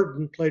by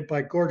Burton, played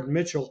by Gordon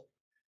Mitchell,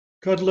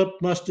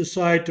 Cudlip must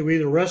decide to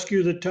either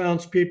rescue the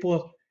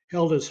townspeople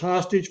held as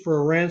hostage for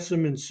a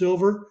ransom in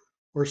silver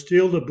or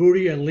steal the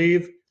booty and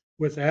leave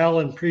with Al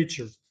and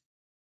Preacher.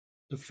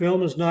 The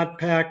film is not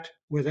packed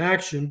with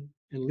action,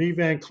 and Lee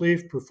Van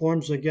Cleef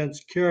performs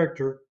against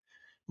character.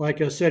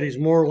 Like I said, he's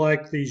more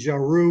like the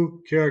Jaru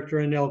character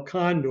in El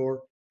Condor.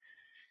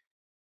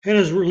 And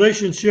his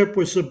relationship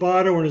with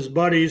Sabato and his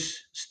buddies,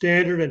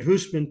 Standard and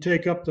Hoosman,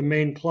 take up the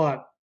main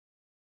plot.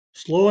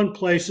 Slow in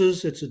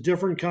places, it's a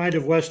different kind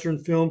of Western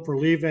film for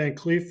Lee Van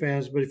Cleef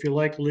fans, but if you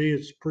like Lee,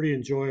 it's pretty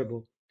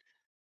enjoyable.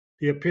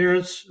 The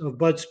appearance of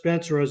Bud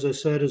Spencer, as I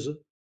said, is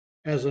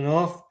as an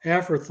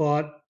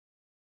afterthought,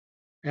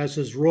 as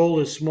his role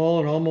is small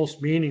and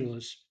almost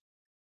meaningless.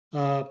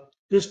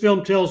 This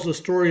film tells the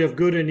story of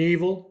good and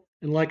evil,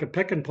 and like a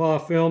peck and paw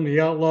film,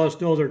 the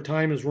outlaws know their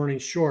time is running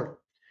short.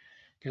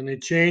 Can they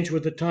change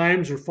with the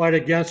times or fight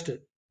against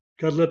it?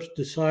 Cudlip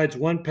decides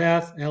one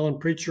path, Alan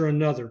Preacher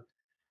another.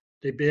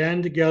 They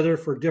band together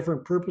for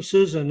different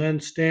purposes and then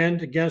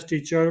stand against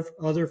each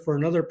other for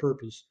another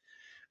purpose.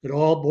 It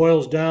all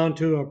boils down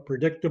to a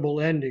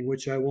predictable ending,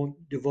 which I won't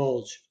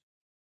divulge.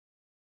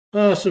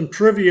 Some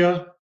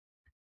trivia.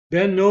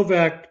 Ben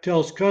Novak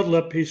tells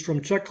Cudlip he's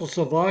from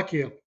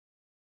Czechoslovakia.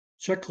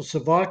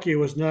 Czechoslovakia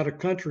was not a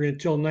country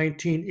until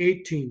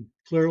 1918.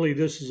 Clearly,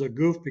 this is a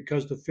goof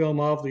because the film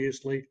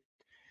obviously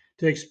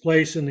takes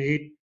place in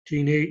the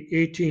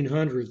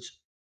 1800s.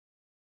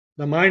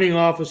 The mining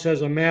office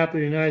has a map of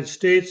the United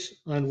States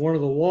on one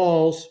of the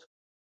walls.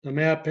 The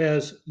map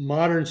has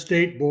modern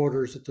state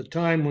borders. At the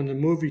time when the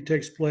movie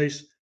takes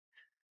place,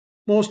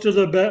 Most of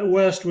the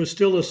West was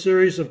still a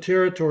series of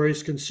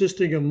territories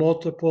consisting of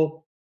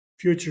multiple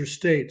future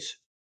states.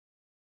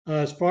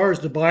 As far as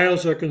the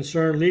bios are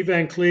concerned, Lee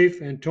Van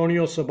Cleef,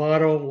 Antonio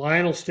Sabato,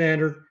 Lionel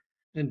Standard,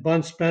 and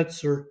Bun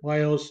Spencer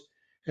bios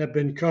have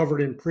been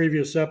covered in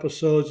previous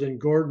episodes, and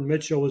Gordon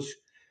Mitchell was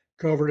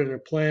covered in a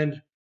planned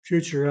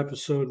future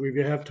episode. We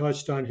have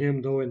touched on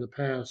him, though, in the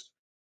past.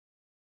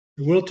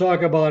 And we'll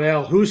talk about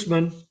Al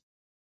Hoosman.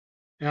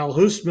 Al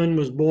Hoosman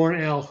was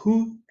born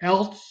Alston,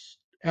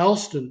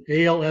 Alston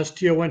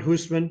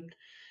Hoosman,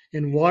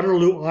 in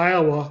Waterloo,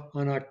 Iowa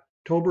on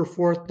October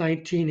 4th,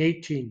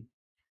 1918.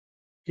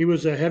 He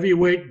was a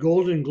heavyweight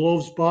Golden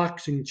Gloves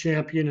boxing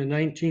champion in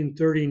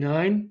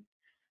 1939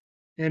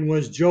 and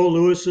was Joe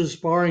Louis's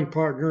sparring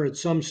partner at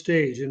some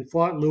stage and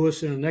fought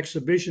Louis in an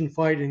exhibition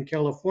fight in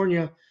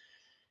California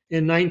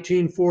in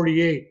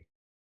 1948.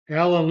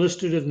 Al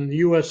enlisted in the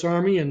U.S.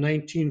 Army in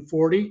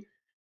 1940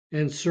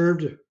 and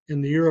served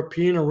in the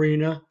European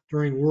arena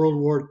during World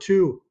War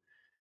II.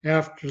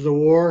 After the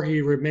war,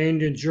 he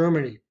remained in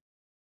Germany.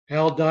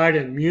 Al died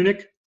in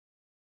Munich,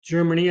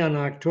 Germany on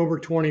October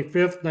 25,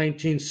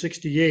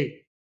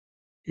 1968.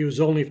 He was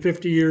only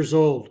 50 years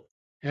old.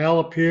 Al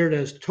appeared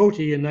as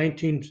Toti in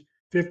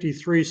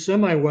 1953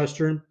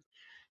 semi-western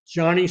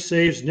Johnny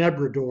Saves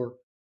Nebrador.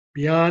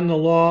 Beyond the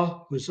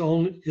Law was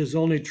his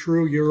only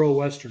true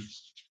Euro-western.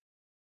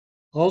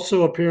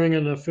 Also appearing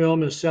in the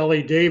film is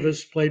Sally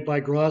Davis, played by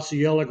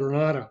Graciela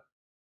Granada.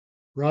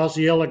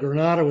 Graciela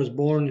Granada was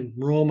born in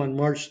Rome on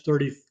March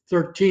 13th,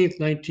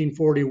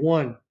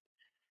 1941.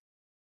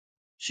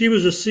 She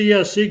was a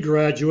CSE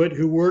graduate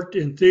who worked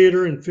in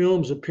theater and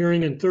films,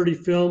 appearing in 30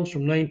 films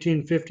from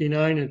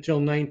 1959 until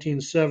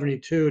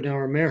 1972. Now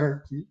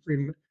remember,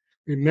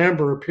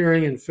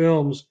 appearing in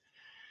films,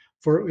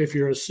 for if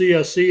you're a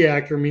CSE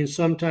actor, means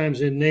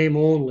sometimes in name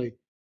only.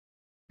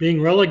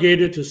 Being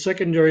relegated to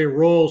secondary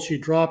roles, she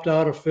dropped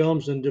out of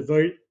films and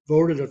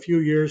devoted a few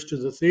years to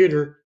the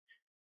theater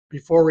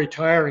before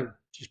retiring.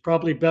 She's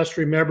probably best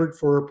remembered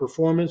for her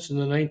performance in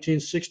the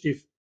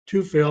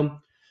 1962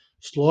 film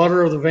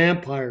Slaughter of the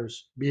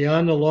Vampires.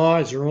 Beyond the Law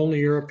is her only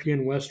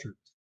European Western.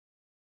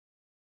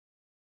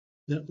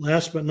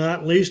 Last but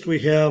not least, we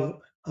have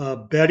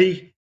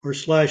Betty or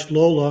 /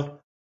 Lola,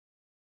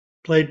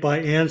 played by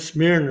Ann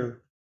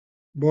Smyrner,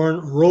 born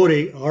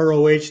Rode,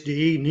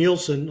 R-O-H-D-E,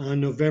 Nielsen on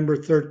November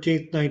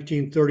 13,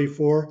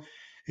 1934,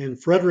 in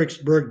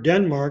Frederiksberg,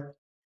 Denmark.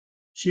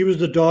 She was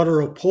the daughter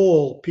of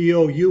Poul,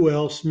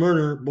 P-O-U-L,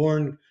 Smyrner,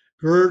 born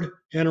Gerd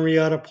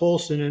Henrietta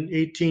Poulsen in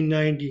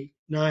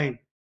 1899.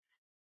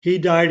 He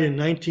died in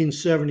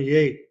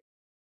 1978.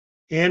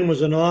 Anne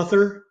was an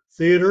author,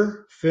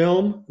 theater,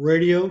 film,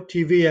 radio,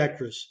 TV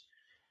actress.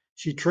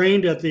 She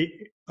trained at the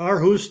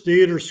Aarhus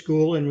Theater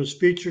School and was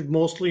featured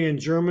mostly in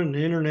German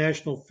and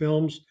international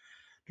films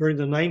during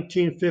the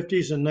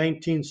 1950s and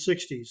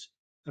 1960s,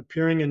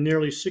 appearing in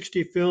nearly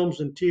 60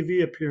 films and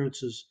TV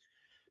appearances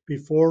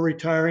before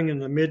retiring in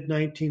the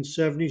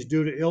mid-1970s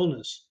due to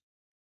illness.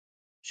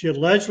 She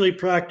allegedly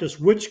practiced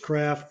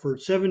witchcraft for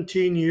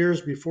 17 years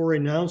before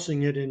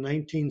renouncing it in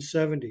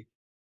 1970.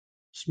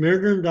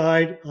 Smyrna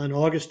died on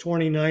August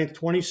 29,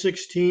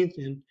 2016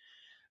 in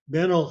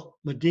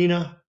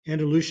Benalmádena,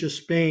 Andalusia,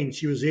 Spain.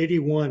 She was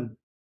 81.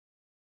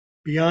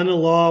 Beyond the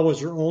Law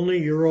was her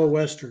only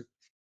Euro-Western.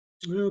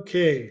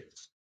 Okay,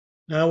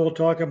 now we'll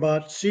talk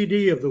about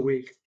CD of the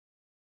week.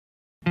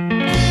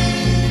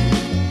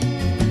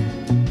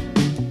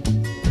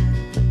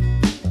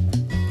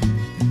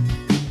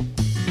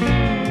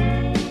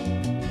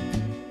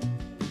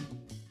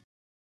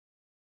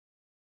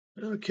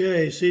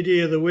 Okay, CD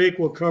of the week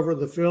will cover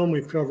the film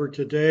we've covered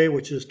today,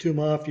 which is Two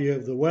Mafia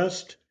of the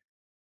West.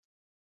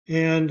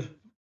 And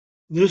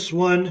this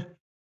one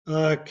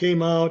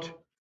came out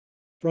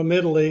from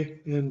Italy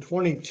in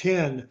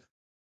 2010.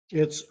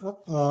 It's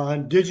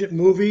on Digit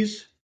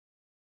Movies.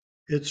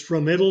 It's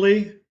from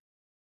Italy.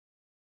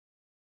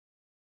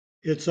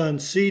 It's on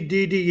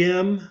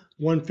CDDM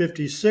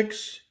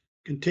 156.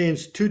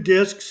 Contains 2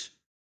 discs.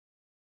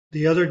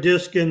 The other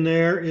disc in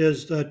there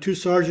is Two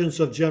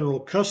Sergeants of General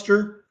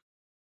Custer.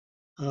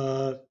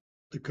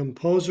 The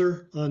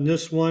composer on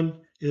this one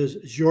is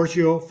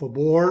Giorgio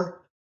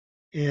Fabor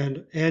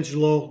and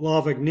Angelo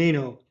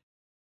Lavagnino.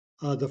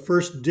 The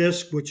first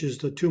disc, which is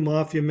The Two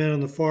Mafia Men in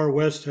the Far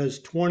West, has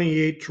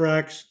 28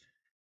 tracks.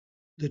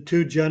 The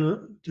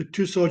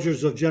Two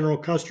Soldiers of General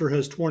Custer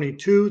has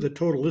 22. The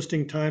total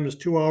listing time is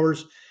 2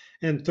 hours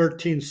and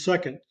 13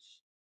 seconds.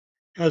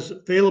 As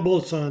available,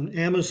 it's on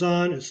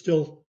Amazon. It's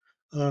still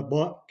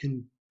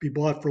can be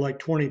bought for like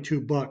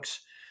 $22.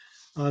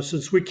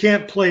 Since we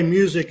can't play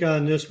music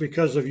on this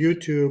because of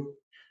YouTube,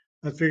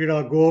 I figured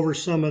I'll go over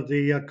some of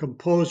the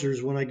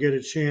composers when I get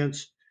a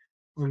chance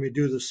when we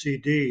do the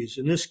CDs.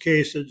 In this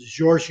case, it's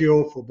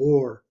Giorgio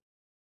Fabor,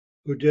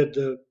 who did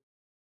the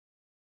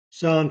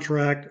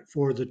soundtrack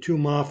for The Two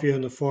Mafia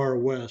in the Far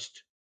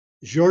West.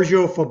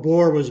 Giorgio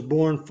Fabor was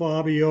born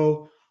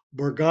Fabio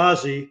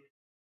Borgazzi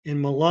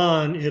in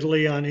Milan,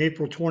 Italy on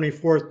April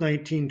 24,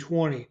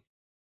 1920.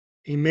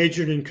 He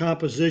majored in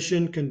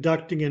composition,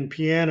 conducting, and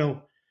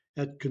piano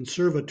at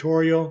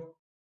Conservatorio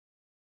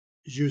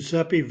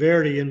Giuseppe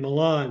Verdi in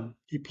Milan.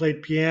 He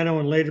played piano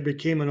and later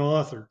became an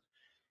author.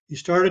 He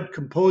started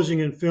composing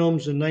in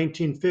films in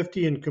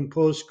 1950 and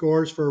composed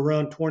scores for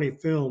around 20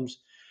 films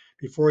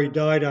before he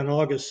died on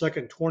August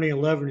 2nd,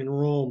 2011 in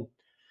Rome.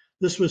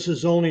 This was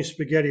his only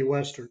spaghetti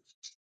western.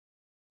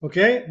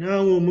 Okay,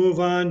 now we'll move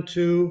on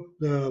to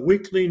the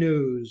weekly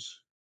news.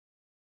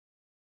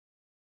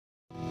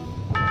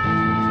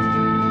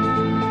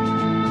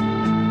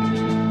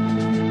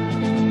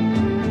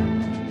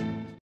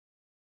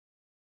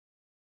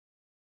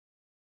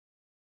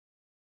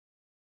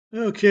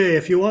 Okay,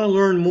 if you want to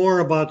learn more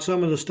about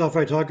some of the stuff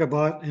I talk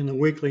about in the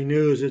weekly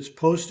news, it's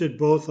posted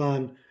both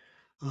on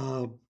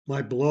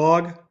my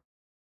blog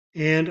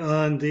and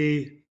on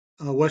the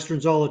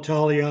Westerns All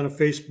Italiana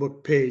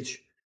Facebook page.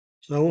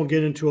 So I won't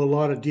get into a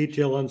lot of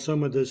detail on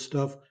some of this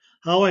stuff.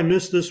 How I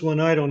missed this one,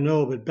 I don't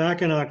know, but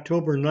back on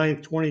October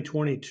 9th,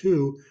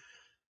 2022,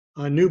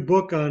 a new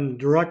book on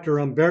director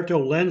Umberto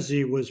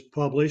Lenzi was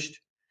published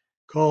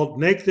called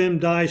Make Them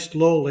Die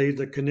Slowly,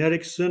 The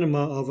Kinetic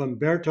Cinema of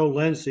Umberto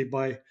Lenzi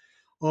by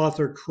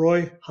author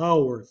Troy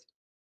Howarth.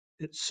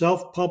 It's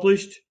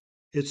self-published,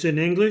 it's in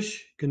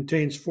English,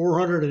 contains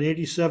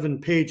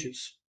 487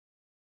 pages.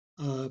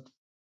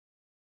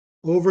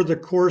 Over the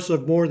course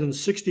of more than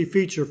 60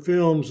 feature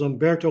films,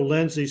 Umberto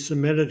Lenzi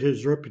cemented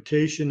his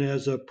reputation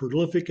as a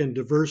prolific and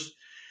diverse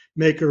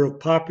maker of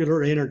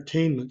popular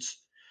entertainments.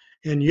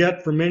 And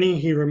yet, for many,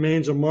 he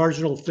remains a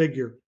marginal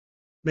figure.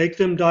 Make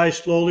Them Die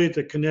Slowly,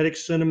 the kinetic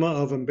cinema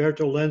of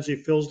Umberto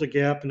Lenzi fills the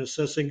gap in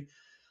assessing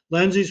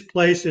Lenzi's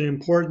place and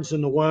importance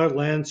in the wide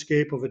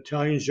landscape of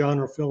Italian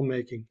genre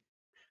filmmaking.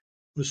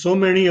 With so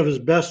many of his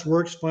best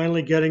works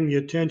finally getting the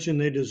attention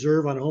they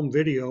deserve on home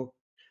video,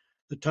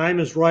 the time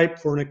is ripe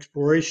for an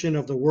exploration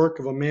of the work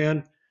of a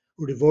man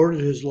who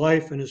devoted his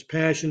life and his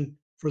passion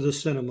for the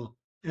cinema.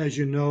 As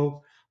you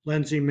know,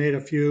 Lenzi made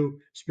a few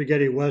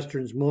spaghetti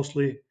westerns,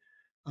 mostly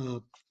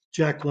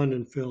Jack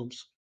London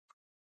films.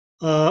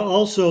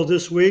 Also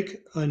this week,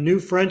 a new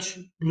French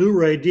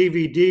Blu-ray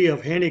DVD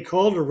of Hanny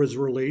Calder was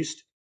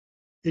released.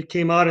 It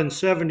came out in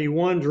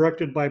 '71,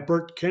 directed by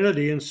Burt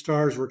Kennedy, and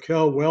stars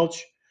Raquel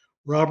Welch,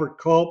 Robert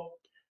Culp,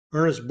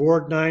 Ernest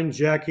Borgnine,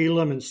 Jack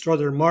Elam, and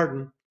Strother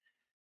Martin.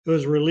 It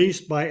was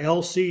released by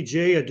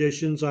LCJ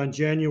Editions on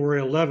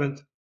January 11th.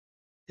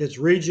 It's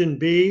Region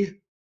B,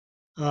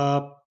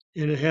 and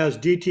it has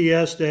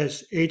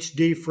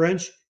DTS-HD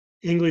French,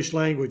 English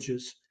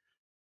languages.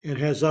 It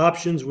has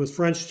options with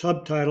French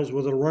subtitles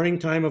with a running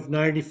time of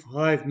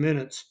 95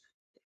 minutes.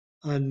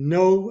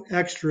 No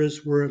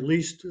extras were at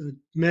least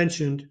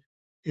mentioned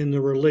in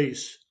the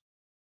release.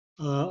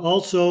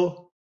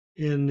 Also,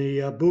 in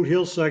the Boot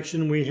Hill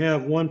section, we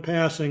have one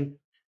passing.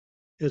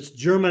 It's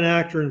German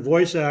actor and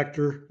voice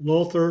actor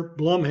Lothar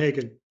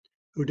Blumhagen,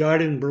 who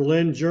died in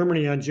Berlin,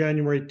 Germany on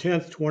January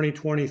 10th,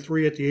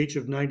 2023 at the age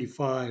of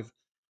 95.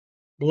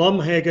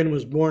 Blumhagen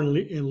was born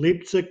in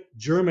Leipzig,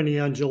 Germany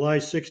on July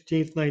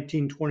 16th,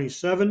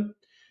 1927,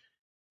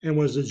 and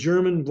was the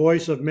German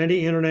voice of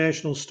many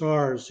international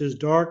stars. His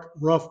dark,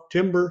 rough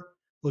timbre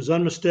was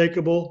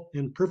unmistakable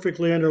and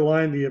perfectly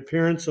underlined the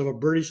appearance of a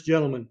British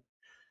gentleman.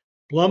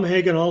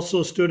 Blumhagen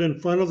also stood in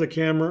front of the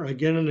camera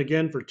again and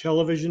again for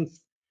television,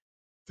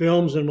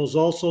 films, and was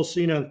also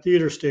seen on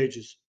theater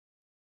stages.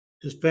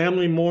 His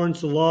family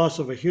mourns the loss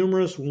of a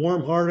humorous,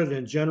 warm-hearted,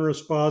 and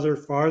generous father,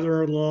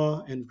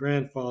 father-in-law, and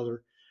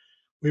grandfather.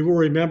 We will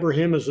remember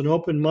him as an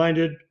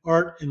open-minded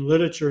art and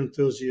literature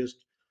enthusiast.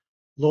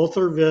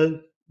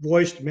 Lothar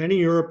voiced many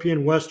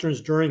European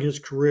westerns during his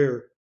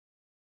career.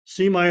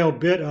 See my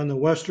obit on the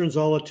Westerns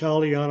All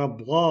Italiana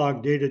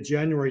blog dated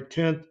January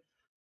 10th,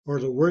 or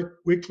the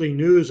weekly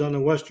news on the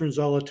Westerns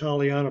All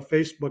Italiana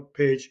Facebook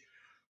page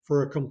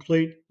for a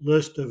complete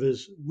list of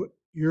his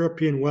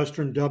European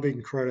Western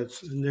dubbing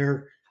credits, and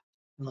they're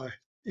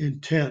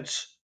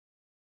intense.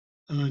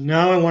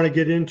 Now I want to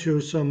get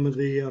into some of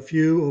the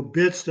few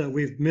obits that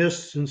we've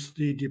missed since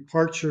the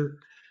departure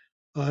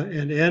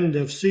and end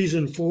of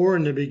season 4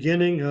 and the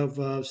beginning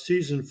of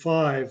season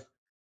 5.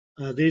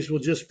 These will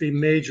just be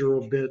major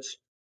obits.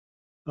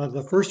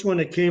 The first one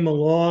that came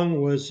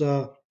along was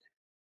on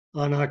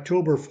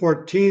October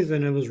 14th,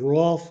 and it was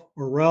Ralph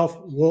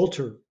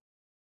Walter.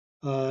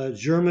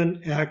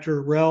 German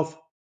actor Ralph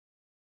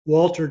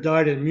Walter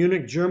died in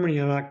Munich, Germany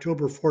on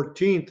October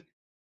 14th.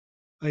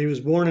 He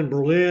was born in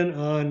Berlin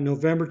on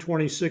November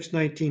 26,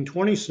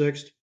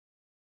 1926.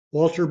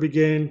 Walter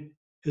began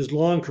his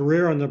long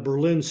career on the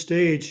Berlin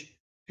stage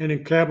and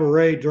in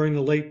cabaret during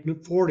the late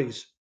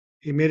 40s.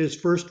 He made his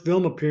first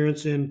film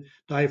appearance in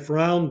Die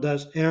Frauen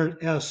des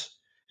Ernst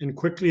and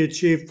quickly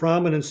achieved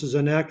prominence as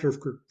an actor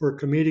for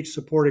comedic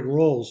supporting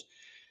roles.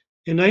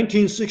 In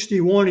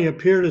 1961, he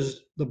appeared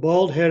as the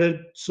bald-headed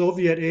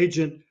Soviet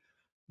agent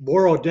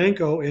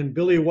Borodenko in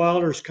Billy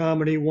Wilder's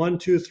comedy 1,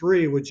 2,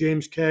 3 with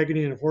James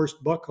Cagney and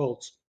Horst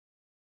Buchholz.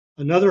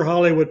 Another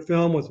Hollywood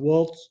film with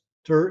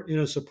Walter in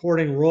a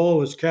supporting role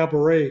was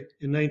Cabaret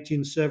in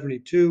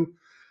 1972,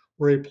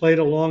 where he played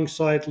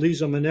alongside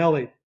Liza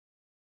Minnelli.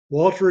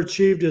 Walter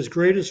achieved his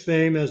greatest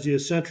fame as the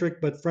eccentric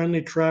but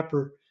friendly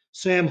trapper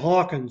Sam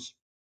Hawkins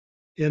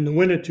in the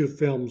Winnetou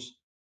films.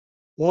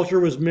 Walter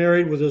was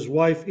married with his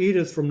wife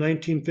Edith from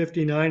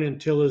 1959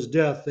 until his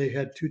death. They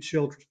had 2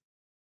 children.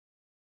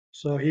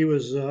 So he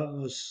was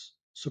a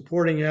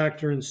supporting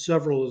actor in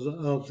several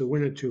of the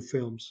Winnetou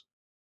films.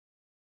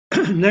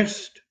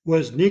 Next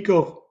was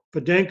Nico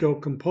Fidenko,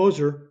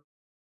 composer,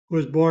 who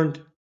was born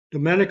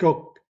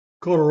Domenico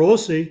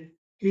Codorossi.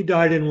 He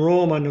died in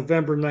Rome on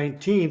November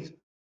 19th.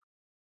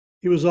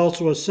 He was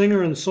also a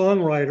singer and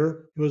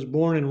songwriter. He was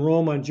born in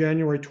Rome on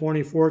January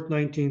 24th,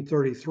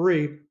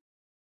 1933.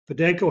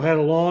 Fidenko had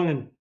a long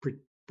and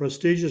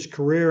prestigious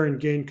career and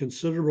gained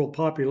considerable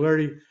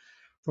popularity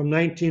from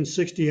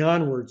 1960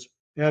 onwards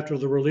after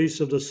the release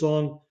of the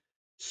song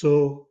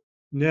So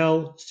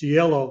Nel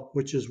Cielo,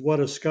 which is What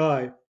a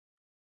Sky,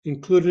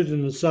 included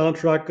in the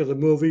soundtrack of the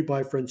movie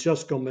by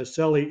Francesco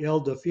Maselli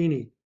El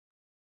Delfini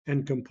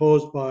and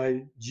composed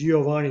by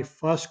Giovanni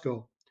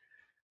Fosco.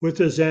 With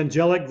his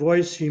angelic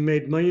voice, he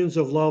made millions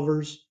of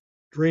lovers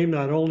dream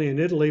not only in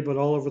Italy but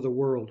all over the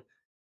world.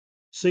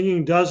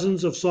 Singing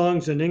dozens of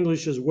songs in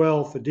English as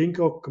well,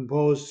 Fidenko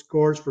composed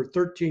scores for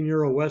 13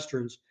 Euro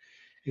westerns,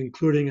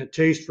 including A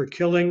Taste for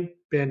Killing,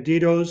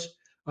 Bandidos,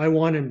 I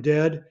Want Him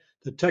Dead,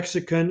 The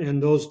Texican,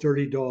 and Those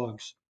Dirty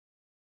Dogs.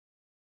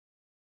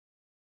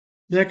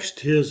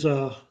 Next is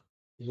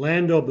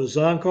Lando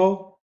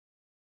Bizzanco.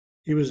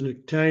 He was an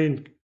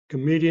Italian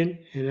comedian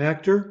and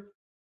actor.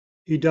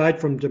 He died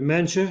from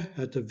dementia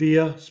at the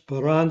Via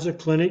Speranza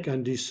Clinic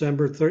on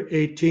December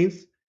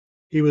 18th.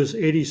 He was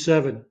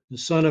 87, the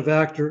son of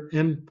actor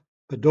M.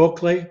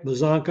 Padocle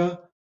Bizzanca,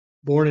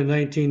 born in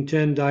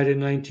 1910, died in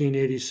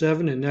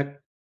 1987, and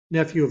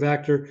nephew of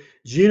actor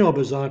Gino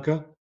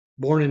Bizzanca,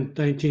 born in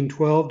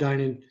 1912, died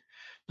in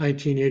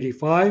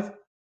 1985.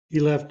 He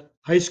left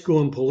high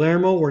school in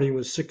Palermo when he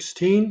was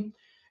 16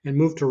 and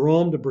moved to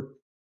Rome to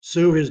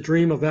pursue his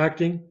dream of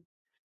acting.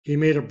 He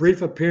made a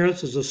brief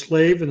appearance as a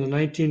slave in the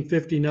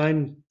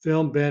 1959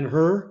 film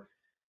Ben-Hur.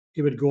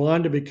 He would go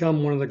on to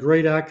become one of the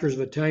great actors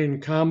of Italian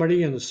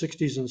comedy in the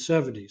 60s and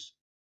 70s,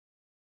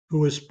 who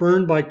was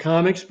spurned by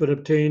comics but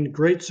obtained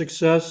great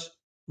success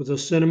with the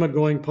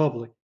cinema-going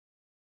public.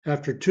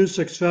 After 2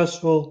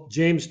 successful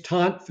James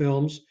Taunt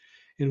films,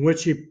 in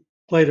which he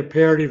played a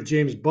parody of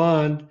James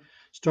Bond,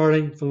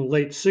 starting from the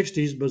late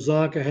 60s,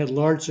 Bizzanca had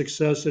large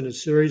success in a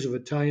series of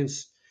Italian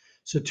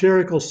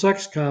satirical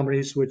sex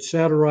comedies which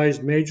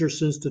satirized major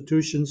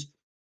institutions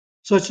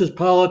such as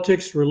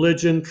politics,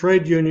 religion,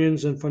 trade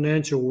unions, and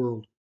financial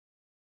world.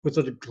 With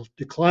the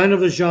decline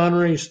of the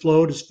genre, he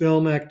slowed his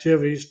film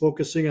activities,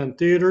 focusing on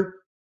theater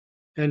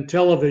and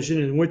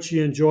television, in which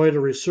he enjoyed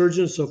a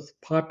resurgence of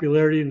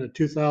popularity in the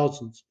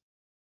 2000s.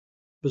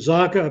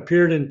 Bizzanca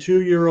appeared in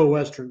 2 Euro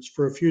westerns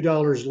for a few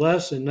dollars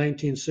less in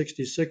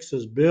 1966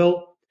 as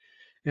Bill,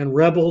 and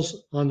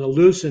Rebels on the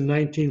Loose in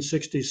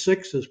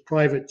 1966 as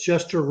Private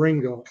Chester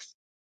Ringo.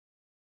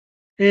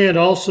 And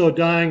also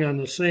dying on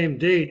the same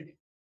date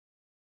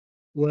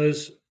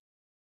was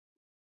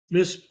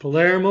Miss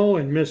Palermo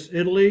and Miss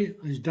Italy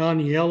as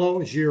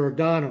Daniela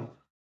Giordano.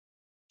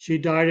 She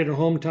died in her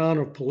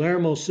hometown of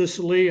Palermo,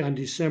 Sicily on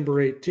December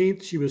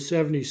 18th. She was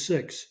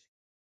 76.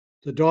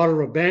 The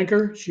daughter of a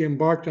banker, she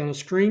embarked on a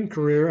screen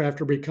career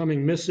after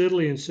becoming Miss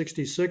Italy in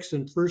 66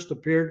 and first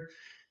appeared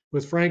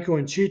with Franco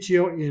and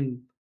Ciccio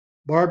in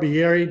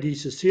Barbieri di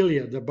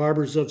Sicilia, The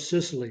Barbers of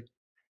Sicily.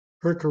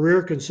 Her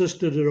career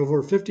consisted of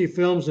over 50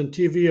 films and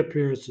TV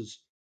appearances.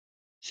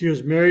 She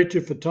was married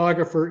to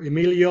photographer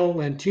Emilio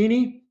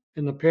Lantini,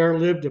 and the pair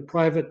lived a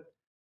private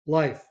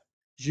life.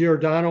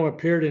 Giordano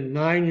appeared in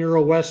 9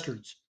 Euro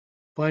westerns: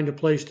 Find a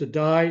Place to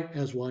Die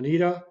as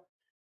Juanita,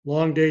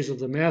 Long Days of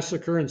the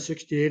Massacre in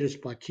 68 as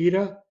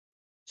Paquita,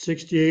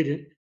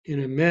 68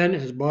 in Men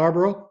as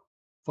Barbara,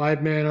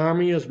 Five Man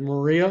Army as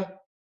Maria,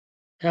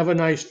 Have a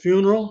Nice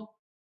Funeral,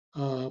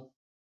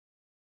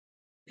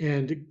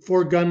 and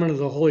Four Gunmen of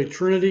the Holy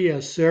Trinity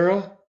as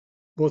Sarah,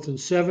 both in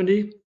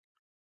 70.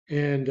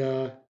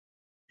 And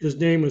his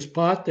name was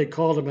Pot. They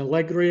called him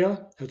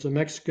Alegria as a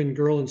Mexican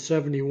girl in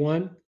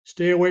 71.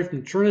 Stay Away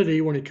from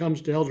Trinity when he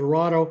comes to El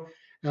Dorado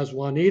as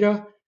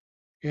Juanita.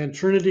 And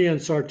Trinity and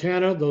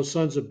Sartana, Those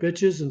Sons of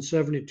Bitches, in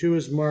 72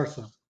 as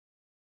Martha.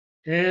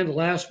 And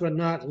last but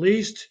not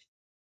least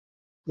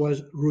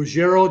was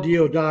Ruggero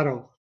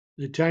Deodato,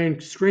 the Italian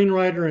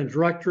screenwriter and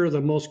director of the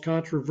most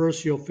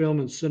controversial film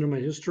in cinema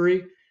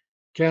history,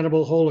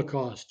 Cannibal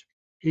Holocaust.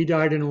 He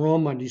died in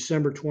Rome on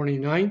December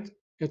 29th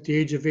at the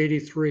age of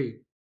 83.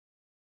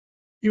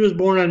 He was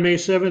born on May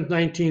 7,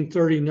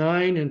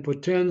 1939 in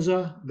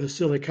Potenza,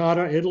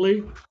 Basilicata,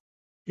 Italy.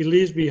 He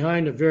leaves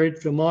behind a varied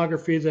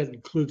filmography that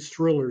includes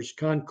thrillers,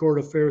 Concord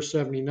Affair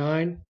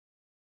 79,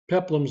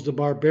 Peplum's The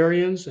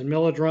Barbarians, and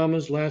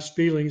melodramas, Last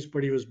Feelings,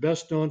 but he was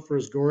best known for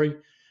his gory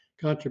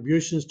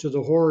contributions to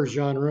the horror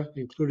genre,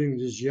 including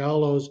the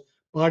Giallo's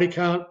Body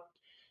Count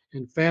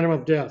and Phantom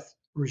of Death.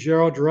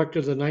 Ruggero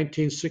directed the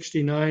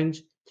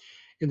 1969's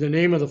In the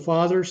Name of the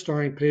Father,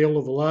 starring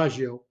Paolo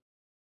Villaggio.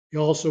 He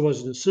also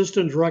was an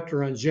assistant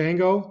director on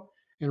Django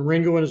and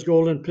Ringo and his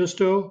Golden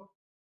Pistol,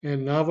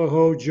 and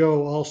Navajo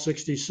Joe, all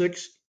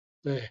 66.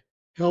 The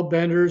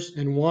Hellbenders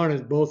and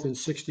Wanted, both in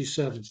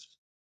 67.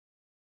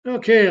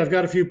 Okay, I've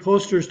got a few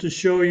posters to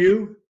show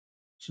you.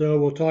 So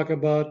we'll talk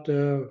about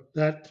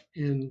that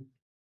in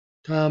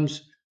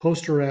Tom's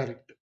Poster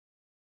Addict.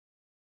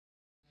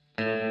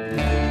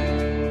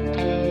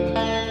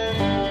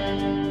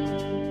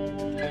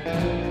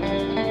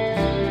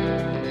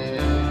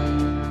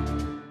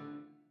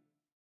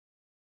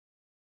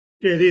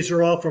 Okay, these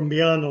are all from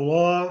Beyond the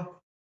Law.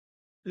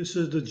 This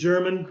is the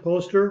German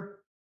poster.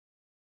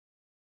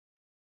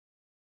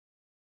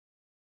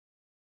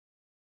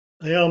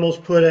 I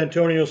almost put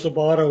Antonio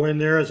Sabato in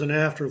there as an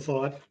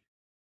afterthought,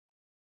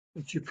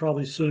 but you've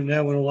probably seen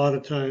that one a lot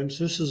of times.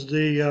 This is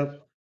the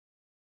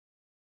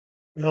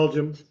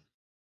Belgium.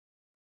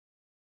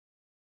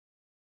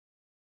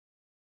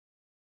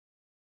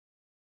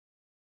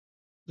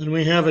 Then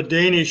we have a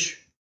Danish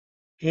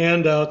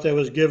handout that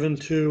was given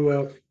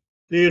to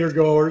theater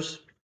goers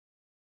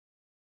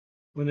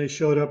when they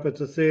showed up at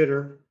the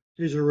theater.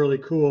 These are really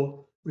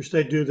cool. Wish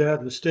they'd do that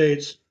in the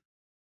States.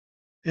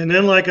 And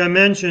then, like I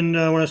mentioned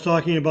when I was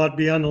talking about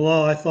Beyond the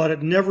Law, I thought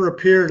it never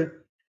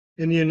appeared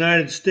in the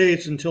United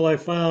States until I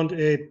found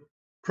a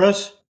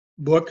press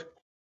book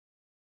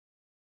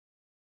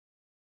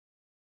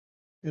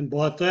and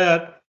bought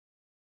that.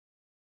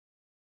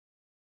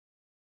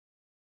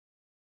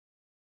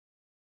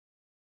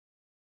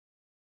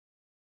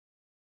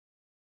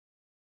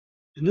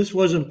 And this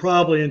wasn't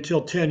probably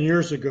until 10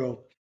 years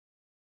ago.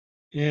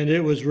 And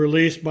it was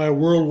released by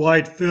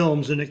Worldwide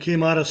Films, and it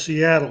came out of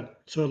Seattle.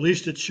 So at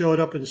least it showed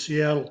up in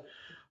Seattle,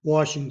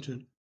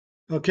 Washington.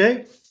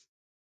 Okay,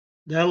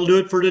 that'll do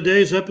it for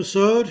today's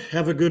episode.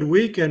 Have a good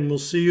week, and we'll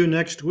see you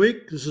next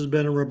week. This has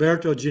been a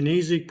Roberto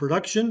Genesi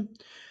production.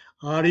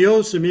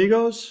 Adios,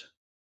 amigos.